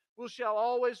foremost, we shall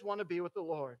always want to be with the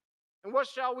Lord. And what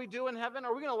shall we do in heaven?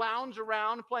 Are we going to lounge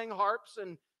around playing harps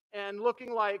and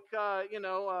looking like,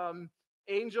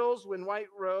 angels in white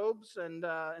robes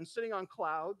and sitting on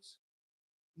clouds?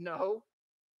 No.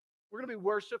 We're going to be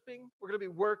worshiping. We're going to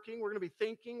be working. We're going to be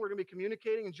thinking. We're going to be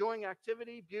communicating, enjoying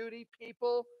activity, beauty,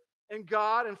 people, and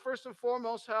God. And first and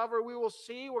foremost, however, we're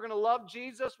going to love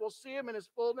Jesus. We'll see him in his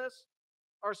fullness,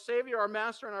 our Savior, our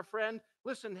Master, and our friend.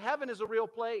 Listen, heaven is a real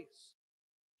place.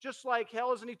 Just like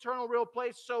hell is an eternal real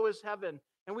place, so is heaven.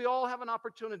 And we all have an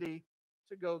opportunity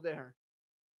to go there.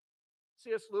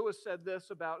 C.S. Lewis said this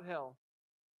about hell.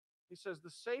 He says, the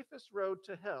safest road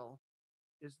to hell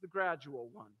is the gradual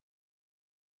one.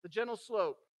 The gentle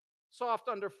slope, soft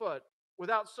underfoot,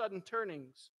 without sudden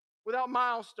turnings, without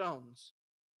milestones,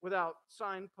 without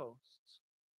signposts.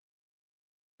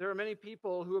 There are many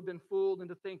people who have been fooled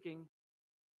into thinking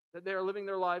that they are living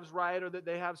their lives right or that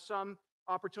they have some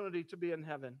opportunity to be in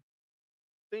heaven.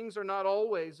 Things are not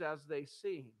always as they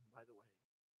seem, by the way.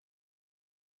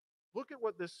 Look at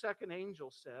what this second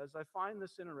angel says. I find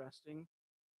this interesting.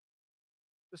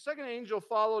 The second angel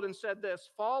followed and said this,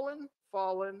 fallen,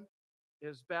 fallen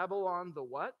is Babylon the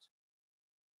what?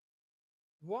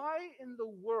 Why in the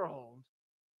world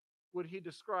would he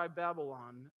describe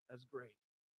Babylon as great?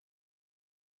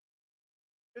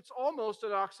 It's almost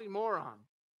an oxymoron,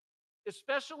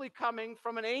 especially coming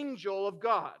from an angel of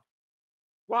God.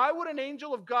 Why would an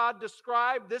angel of God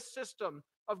describe this system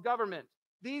of government,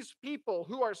 these people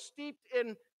who are steeped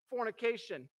in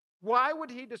fornication? Why would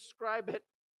he describe it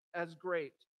as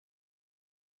great?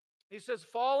 He says,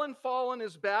 fallen, fallen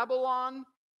is Babylon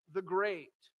the Great,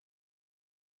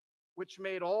 which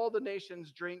made all the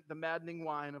nations drink the maddening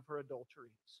wine of her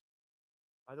adulteries.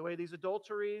 By the way, these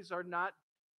adulteries are not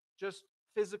just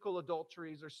physical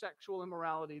adulteries or sexual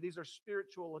immorality. These are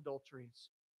spiritual adulteries.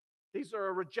 These are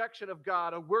a rejection of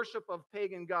God, a worship of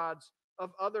pagan gods,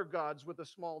 of other gods with a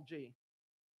small g.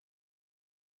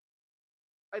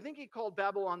 I think he called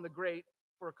Babylon the Great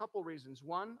for a couple reasons.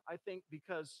 One, I think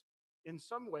because in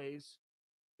some ways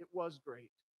it was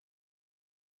great.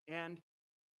 And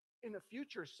in a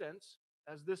future sense,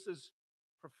 as this is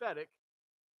prophetic,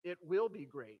 it will be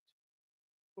great.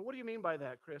 But what do you mean by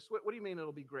that, Chris? What do you mean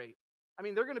it'll be great? I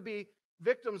mean, they're going to be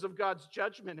victims of God's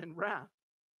judgment and wrath.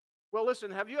 Well,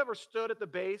 listen, have you ever stood at the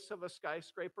base of a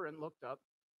skyscraper and looked up?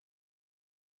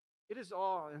 It is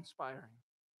awe-inspiring.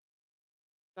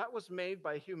 That was made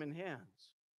by human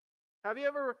hands. Have you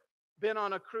ever been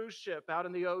on a cruise ship out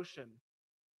in the ocean,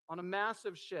 on a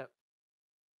massive ship,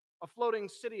 a floating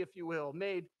city, if you will,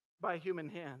 made by human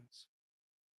hands?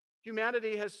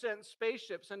 Humanity has sent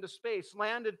spaceships into space,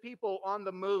 landed people on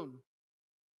the moon.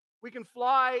 We can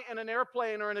fly in an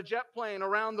airplane or in a jet plane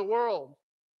around the world.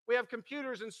 We have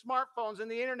computers and smartphones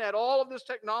and the internet, all of this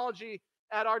technology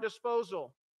at our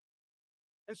disposal.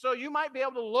 And so you might be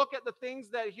able to look at the things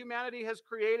that humanity has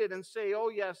created and say, oh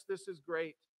yes, this is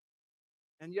great.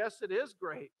 And yes, it is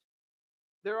great.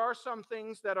 There are some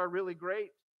things that are really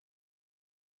great.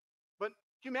 But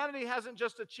humanity hasn't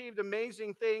just achieved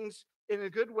amazing things in a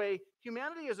good way.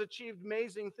 Humanity has achieved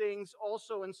amazing things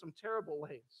also in some terrible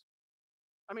ways.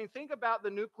 I mean, think about the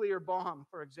nuclear bomb,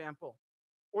 for example,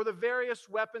 or the various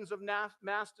weapons of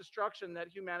mass destruction that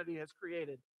humanity has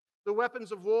created, the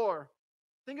weapons of war.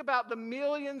 Think about the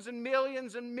millions and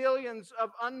millions and millions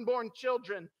of unborn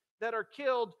children that are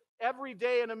killed every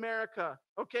day in America,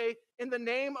 okay, in the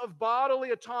name of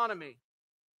bodily autonomy.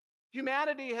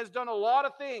 Humanity has done a lot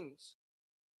of things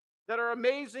that are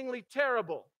amazingly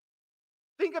terrible.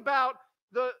 Think about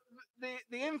the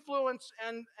influence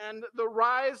and the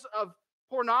rise of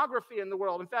pornography in the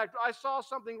world. In fact, I saw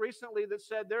something recently that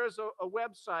said there is a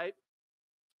website,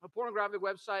 a pornographic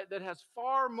website, that has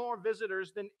far more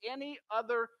visitors than any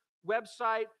other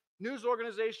website, news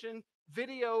organization,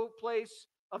 video place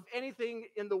of anything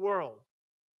in the world,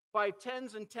 by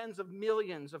tens and tens of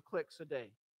millions of clicks a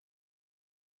day.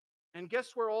 And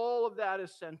guess where all of that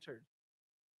is centered?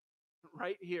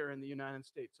 Right here in the United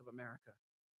States of America.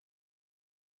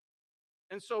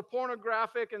 And so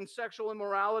pornographic and sexual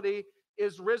immorality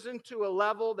is risen to a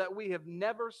level that we have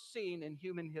never seen in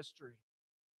human history.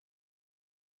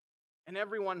 And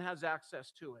everyone has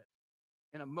access to it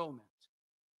in a moment.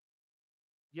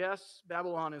 Yes,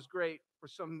 Babylon is great for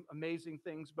some amazing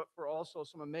things, but for also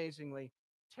some amazingly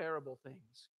terrible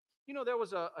things. You know, there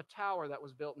was a tower that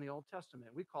was built in the Old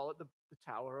Testament. We call it the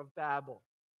Tower of Babel.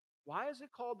 Why is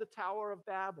it called the Tower of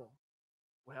Babel?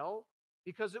 Well,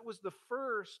 because it was the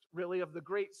first, really, of the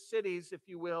great cities, if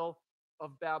you will,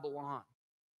 of Babylon.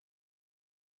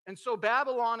 And so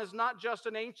Babylon is not just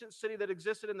an ancient city that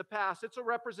existed in the past. It's a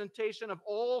representation of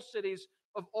all cities,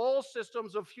 of all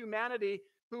systems of humanity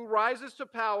who rises to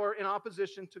power in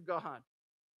opposition to God.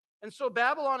 And so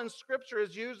Babylon in Scripture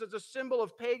is used as a symbol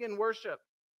of pagan worship.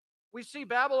 We see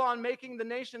Babylon making the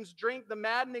nations drink the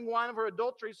maddening wine of her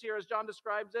adulteries here, as John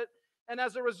describes it. And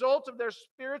as a result of their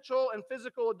spiritual and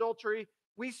physical adultery,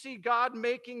 we see God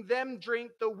making them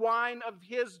drink the wine of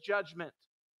his judgment.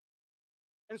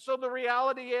 And so the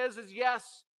reality is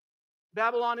yes,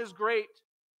 Babylon is great,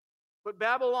 but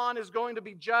Babylon is going to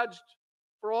be judged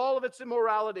for all of its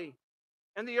immorality,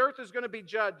 and the earth is going to be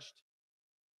judged.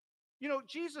 You know,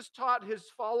 Jesus taught his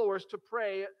followers to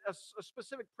pray a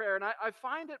specific prayer, and I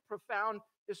find it profound,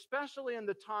 especially in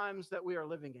the times that we are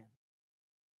living in.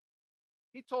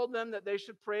 He told them that we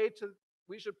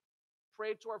should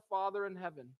pray to our Father in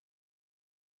heaven.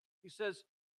 He says,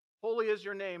 "Holy is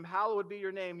your name, hallowed be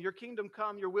your name. Your kingdom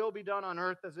come, your will be done on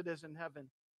earth as it is in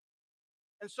heaven."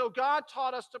 And so God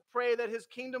taught us to pray that his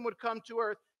kingdom would come to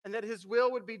earth and that his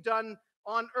will would be done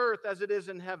on earth as it is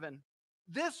in heaven.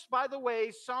 This, by the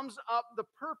way, sums up the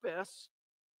purpose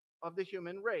of the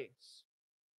human race.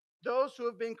 Those who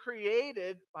have been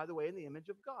created, by the way, in the image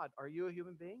of God. Are you a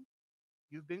human being?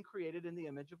 You've been created in the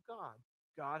image of God.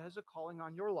 God has a calling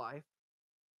on your life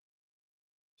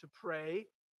to pray,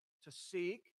 to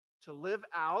seek, to live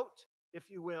out, if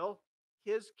you will,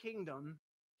 his kingdom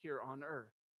here on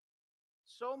earth.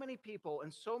 So many people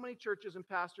and so many churches and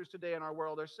pastors today in our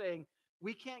world are saying,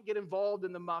 we can't get involved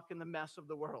in the muck and the mess of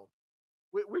the world.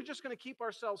 We're just going to keep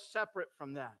ourselves separate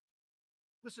from that.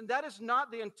 Listen, that is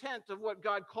not the intent of what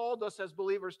God called us as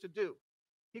believers to do.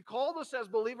 He called us as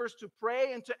believers to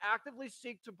pray and to actively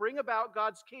seek to bring about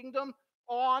God's kingdom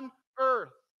on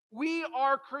earth. We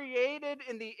are created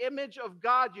in the image of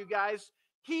God, you guys.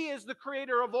 He is the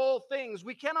creator of all things.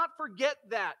 We cannot forget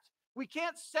that. We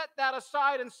can't set that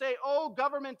aside and say, oh,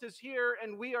 government is here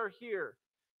and we are here.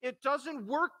 It doesn't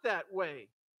work that way.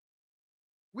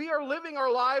 We are living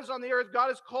our lives on the earth. God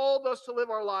has called us to live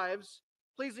our lives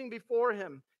pleasing before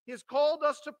him. He has called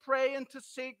us to pray and to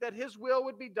seek that his will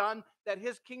would be done, that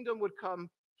his kingdom would come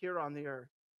here on the earth.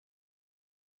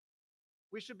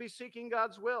 We should be seeking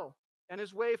God's will and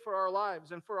his way for our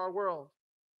lives and for our world,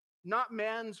 not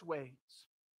man's ways.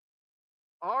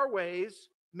 Our ways,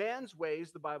 man's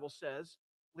ways, the Bible says,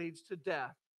 leads to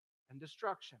death and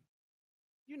destruction.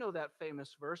 You know that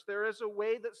famous verse, there is a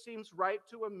way that seems right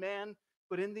to a man,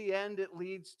 but in the end it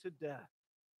leads to death.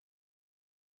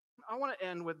 I want to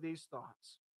end with these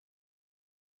thoughts.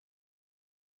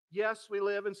 Yes, we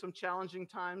live in some challenging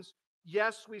times.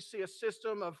 Yes, we see a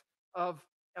system of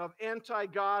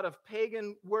anti-God, of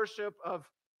pagan worship, of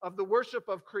the worship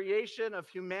of creation, of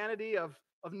humanity, of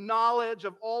knowledge,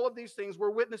 of all of these things.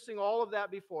 We're witnessing all of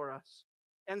that before us.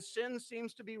 And sin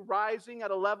seems to be rising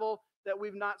at a level that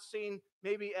we've not seen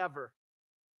maybe ever.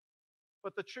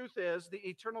 But the truth is, the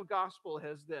eternal gospel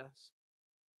is this,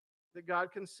 that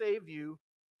God can save you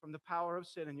from the power of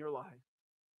sin in your life.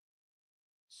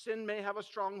 Sin may have a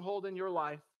stronghold in your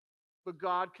life, but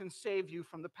God can save you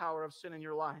from the power of sin in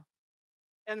your life.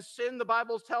 And sin, the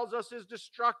Bible tells us, is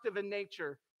destructive in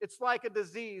nature. It's like a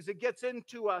disease. It gets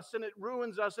into us and it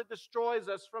ruins us. It destroys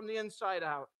us from the inside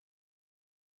out.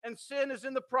 And sin is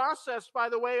in the process, by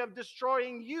the way, of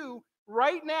destroying you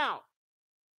right now.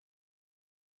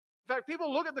 In fact,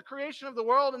 people look at the creation of the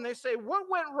world and they say, what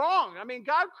went wrong? I mean,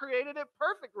 God created it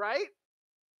perfect, right?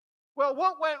 Well,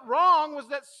 what went wrong was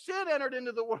that sin entered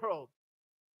into the world.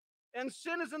 And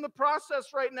sin is in the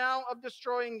process right now of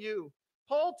destroying you.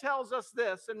 Paul tells us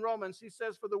this in Romans. He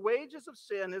says, "For the wages of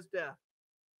sin is death,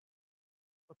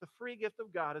 but the free gift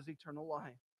of God is eternal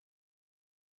life."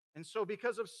 And so,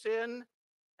 because of sin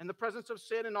and the presence of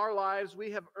sin in our lives,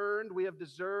 we have earned, we have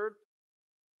deserved,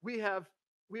 we have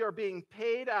we are being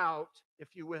paid out,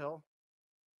 if you will,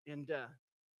 in death.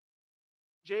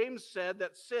 James said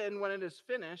that sin, when it is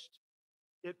finished,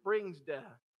 it brings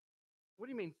death. What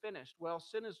do you mean finished? Well,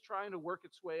 sin is trying to work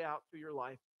its way out through your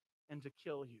life and to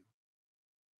kill you.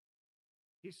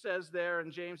 He says there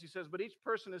in James, he says, "But each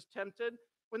person is tempted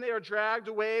when they are dragged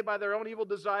away by their own evil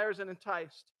desires and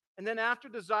enticed. And then after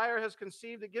desire has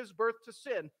conceived, it gives birth to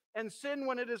sin. And sin,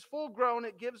 when it is full grown,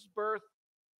 it gives birth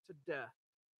to death."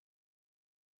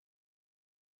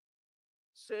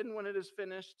 Sin, when it is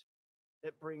finished,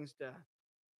 it brings death.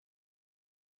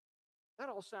 That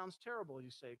all sounds terrible,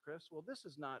 you say, Chris. Well, this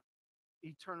is not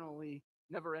eternally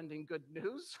never-ending good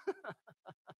news.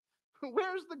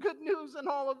 Where's the good news in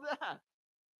all of that?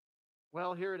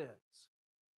 Well, here it is.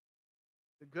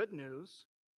 The good news,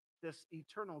 this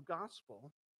eternal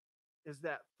gospel, is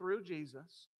that through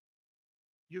Jesus,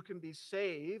 you can be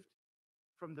saved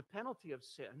from the penalty of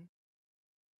sin.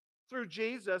 Through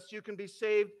Jesus, you can be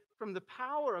saved from the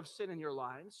power of sin in your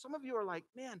lives. Some of you are like,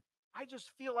 "Man, I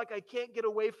just feel like I can't get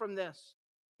away from this.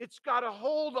 It's got a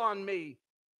hold on me."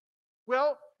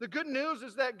 Well, the good news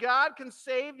is that God can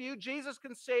save you. Jesus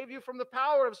can save you from the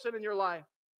power of sin in your life.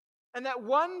 And that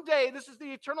one day, this is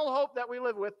the eternal hope that we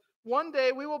live with, one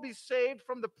day we will be saved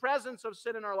from the presence of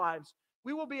sin in our lives.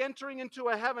 We will be entering into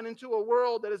a heaven, into a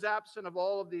world that is absent of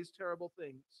all of these terrible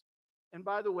things. And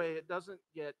by the way, it doesn't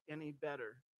get any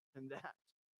better than that.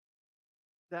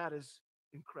 That is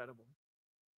incredible.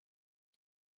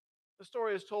 The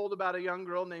story is told about a young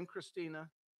girl named Christina,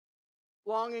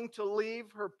 longing to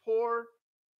leave her poor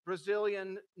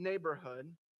Brazilian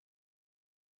neighborhood.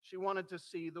 She wanted to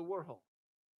see the world.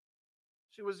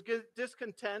 She was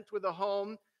discontent with a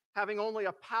home having only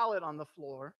a pallet on the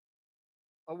floor,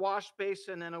 a wash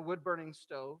basin, and a wood-burning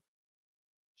stove.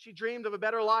 She dreamed of a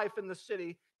better life in the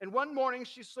city, and one morning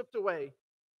she slipped away,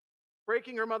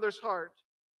 breaking her mother's heart.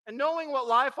 And knowing what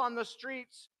life on the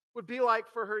streets would be like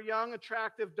for her young,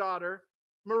 attractive daughter,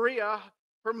 Maria,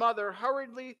 her mother,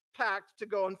 hurriedly packed to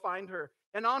go and find her.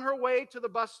 And on her way to the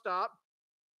bus stop,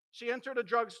 she entered a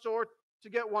drugstore to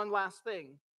get one last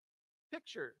thing: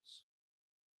 pictures.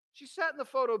 She sat in the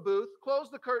photo booth,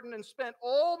 closed the curtain, and spent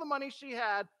all the money she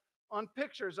had on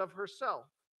pictures of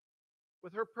herself.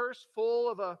 With her purse full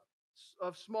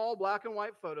of small black and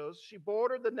white photos, she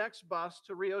boarded the next bus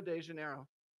to Rio de Janeiro.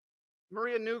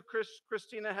 Maria knew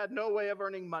Christina had no way of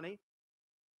earning money.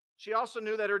 She also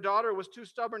knew that her daughter was too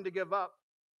stubborn to give up.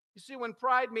 You see, when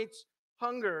pride meets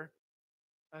hunger,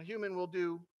 a human will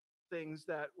do things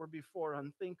that were before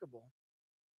unthinkable.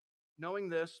 Knowing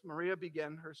this, Maria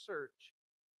began her search.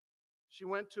 She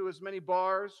went to as many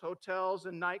bars, hotels,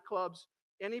 and nightclubs,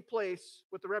 any place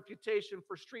with a reputation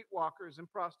for streetwalkers and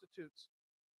prostitutes.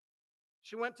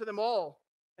 She went to them all,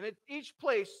 and at each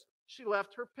place she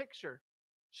left her picture.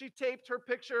 She taped her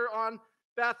picture on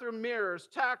bathroom mirrors,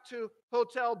 tacked to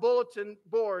hotel bulletin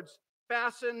boards,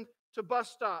 fastened to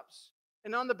bus stops.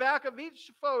 And on the back of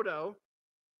each photo,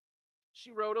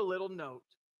 she wrote a little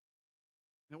note.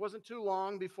 And it wasn't too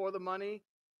long before the money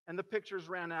and the pictures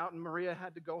ran out, and Maria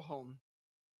had to go home.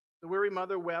 The weary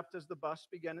mother wept as the bus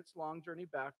began its long journey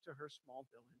back to her small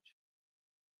village.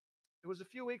 It was a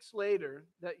few weeks later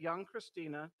that young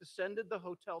Christina descended the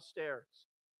hotel stairs.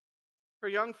 Her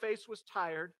young face was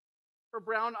tired. Her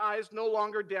brown eyes no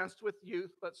longer danced with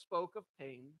youth, but spoke of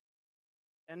pain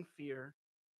and fear.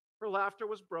 Her laughter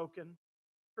was broken.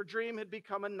 Her dream had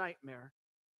become a nightmare.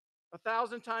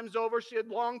 1,000 times over, she had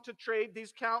longed to trade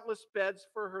these countless beds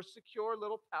for her secure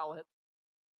little pallet.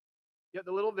 Yet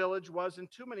the little village was in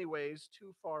too many ways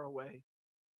too far away.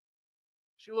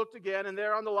 She looked again, and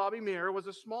there on the lobby mirror was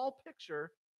a small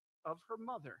picture of her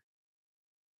mother.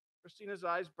 Christina's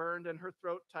eyes burned and her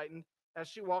throat tightened as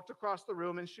she walked across the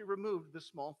room, and she removed the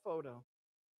small photo.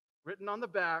 Written on the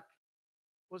back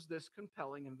was this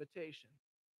compelling invitation: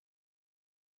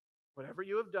 whatever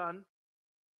you have done,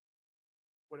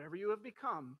 whatever you have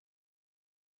become,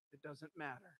 it doesn't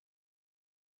matter.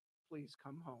 Please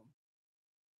come home.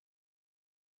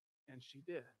 And she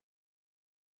did.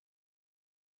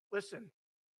 Listen,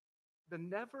 the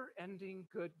never-ending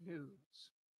good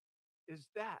news is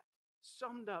that,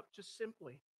 summed up just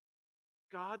simply: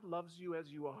 God loves you as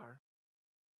you are,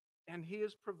 and He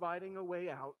is providing a way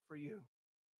out for you.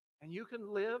 And you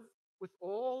can live with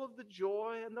all of the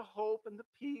joy and the hope and the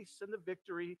peace and the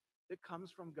victory that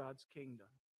comes from God's kingdom.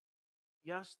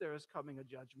 Yes, there is coming a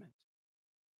judgment,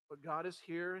 But God is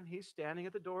here, and He's standing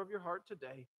at the door of your heart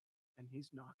today, and He's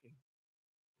knocking.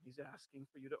 He's asking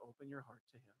for you to open your heart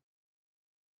to Him.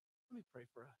 Let me pray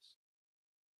for us.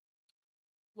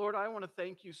 Lord, I want to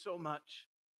thank you so much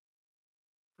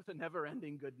for the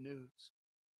never-ending good news,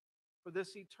 for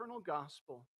this eternal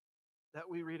gospel that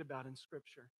we read about in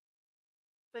Scripture.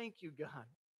 Thank you, God,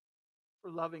 for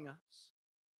loving us.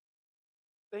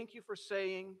 Thank you for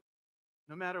saying,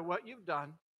 no matter what you've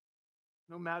done,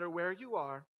 no matter where you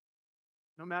are,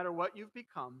 no matter what you've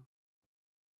become,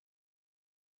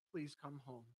 please come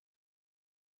home.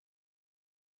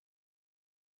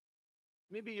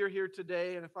 Maybe you're here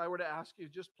today, and if I were to ask you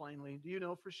just plainly, do you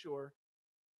know for sure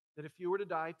that if you were to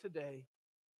die today,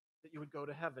 that you would go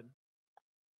to heaven?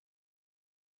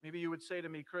 Maybe you would say to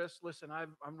me, Chris, listen,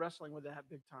 I'm wrestling with that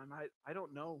big time. I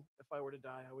don't know if I were to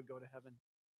die, I would go to heaven.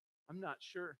 I'm not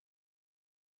sure.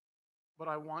 But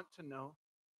I want to know.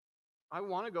 I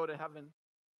want to go to heaven.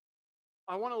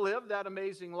 I want to live that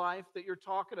amazing life that you're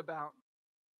talking about.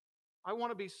 I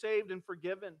want to be saved and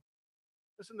forgiven.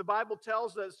 Listen, the Bible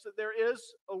tells us that there is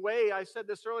a way, I said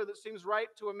this earlier, that seems right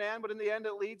to a man, but in the end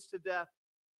it leads to death.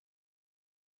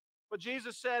 But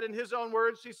Jesus said in His own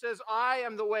words, He says, I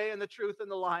am the way and the truth and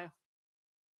the life.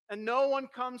 And no one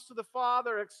comes to the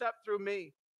Father except through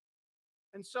me.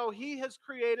 And so He has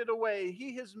created a way.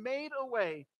 He has made a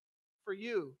way for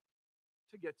you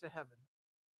to get to heaven.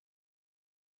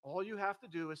 All you have to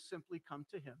do is simply come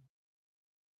to Him.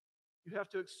 You have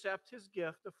to accept His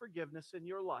gift of forgiveness in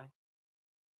your life.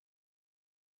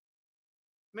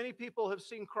 Many people have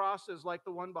seen crosses like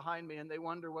the one behind me, and they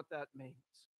wonder what that means.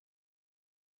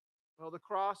 Well, the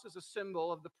cross is a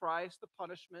symbol of the price, the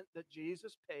punishment that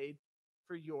Jesus paid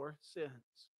for your sins.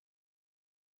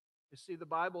 You see, the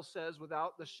Bible says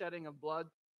without the shedding of blood,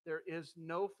 there is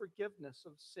no forgiveness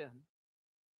of sin.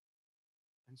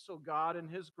 And so God, in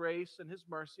His grace and His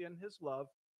mercy and His love,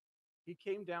 He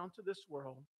came down to this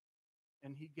world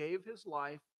and He gave His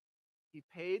life. He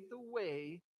paid the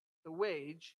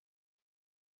wage.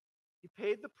 He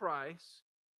paid the price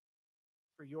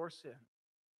for your sin.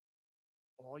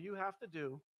 All you have to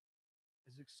do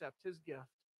is accept His gift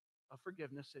of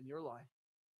forgiveness in your life.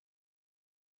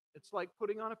 It's like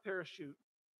putting on a parachute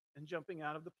and jumping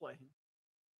out of the plane.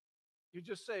 You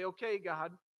just say, okay,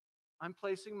 God, I'm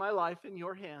placing my life in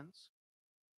your hands.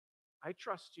 I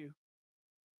trust you.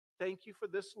 Thank you for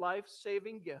this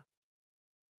life-saving gift.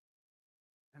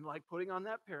 And like putting on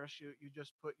that parachute, you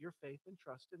just put your faith and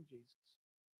trust in Jesus.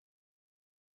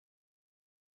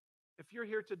 If you're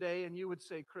here today and you would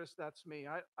say, Chris, that's me.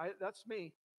 That's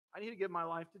me. I need to give my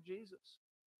life to Jesus.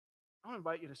 I want to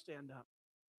invite you to stand up.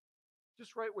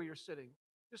 Just right where you're sitting.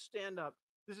 Just stand up.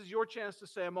 This is your chance to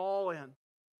say, I'm all in.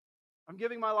 I'm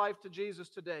giving my life to Jesus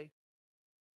today.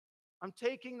 I'm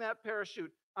taking that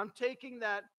parachute. I'm taking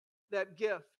that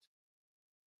gift.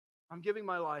 I'm giving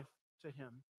my life to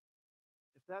Him.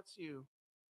 If that's you,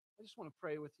 I just want to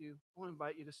pray with you. I want to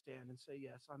invite you to stand and say,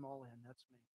 yes, I'm all in. That's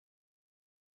me.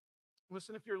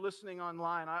 Listen, if you're listening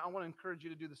online, I want to encourage you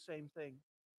to do the same thing.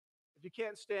 If you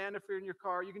can't stand, if you're in your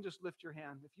car, you can just lift your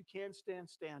hand. If you can stand,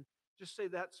 stand. Just say,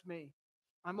 that's me.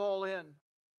 I'm all in.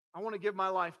 I want to give my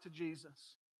life to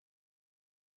Jesus.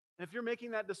 And if you're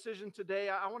making that decision today,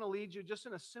 I want to lead you just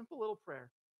in a simple little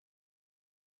prayer.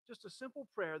 Just a simple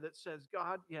prayer that says,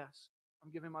 God, yes,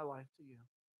 I'm giving my life to you.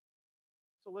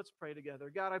 So let's pray together.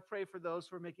 God, I pray for those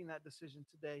who are making that decision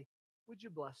today. Would you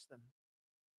bless them?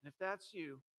 And if that's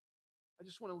you, I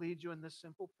just want to lead you in this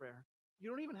simple prayer. You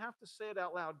don't even have to say it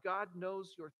out loud. God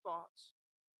knows your thoughts.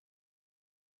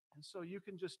 And so you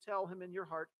can just tell Him in your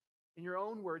heart, in your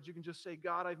own words, you can just say,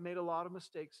 God, I've made a lot of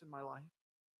mistakes in my life.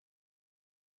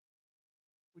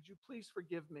 Would you please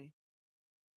forgive me?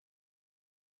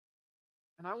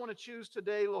 And I want to choose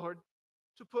today, Lord,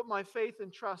 to put my faith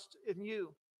and trust in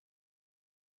you.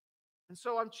 And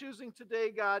so I'm choosing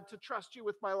today, God, to trust you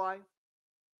with my life.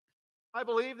 I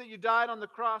believe that you died on the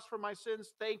cross for my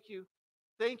sins. Thank you.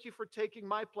 Thank you for taking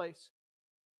my place.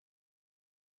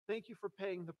 Thank you for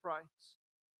paying the price.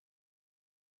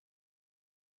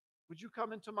 Would you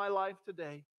come into my life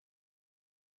today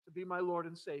to be my Lord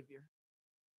and Savior?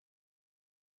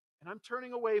 And I'm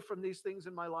turning away from these things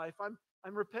in my life. I'm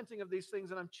repenting of these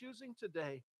things, and I'm choosing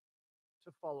today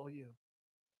to follow you.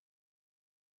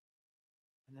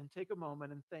 And then take a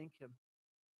moment and thank Him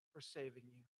for saving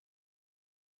you.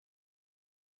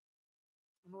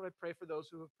 And Lord, I pray for those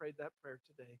who have prayed that prayer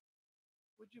today.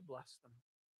 Would you bless them?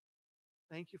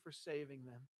 Thank you for saving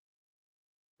them.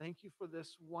 Thank you for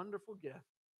this wonderful gift,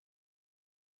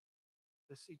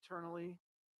 this eternally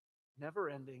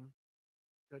never-ending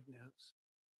good news.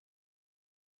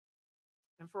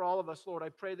 And for all of us, Lord, I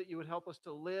pray that you would help us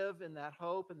to live in that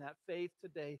hope and that faith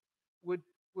today. Would,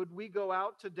 would we go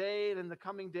out today and in the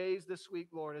coming days this week,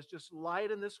 Lord, as just light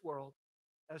in this world,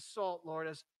 as salt, Lord,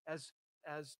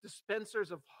 as dispensers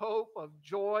of hope, of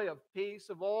joy, of peace,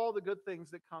 of all the good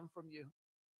things that come from you.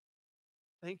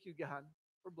 Thank you, God,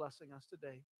 for blessing us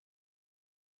today.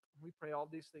 We pray all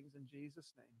these things in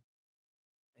Jesus' name.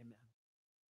 Amen.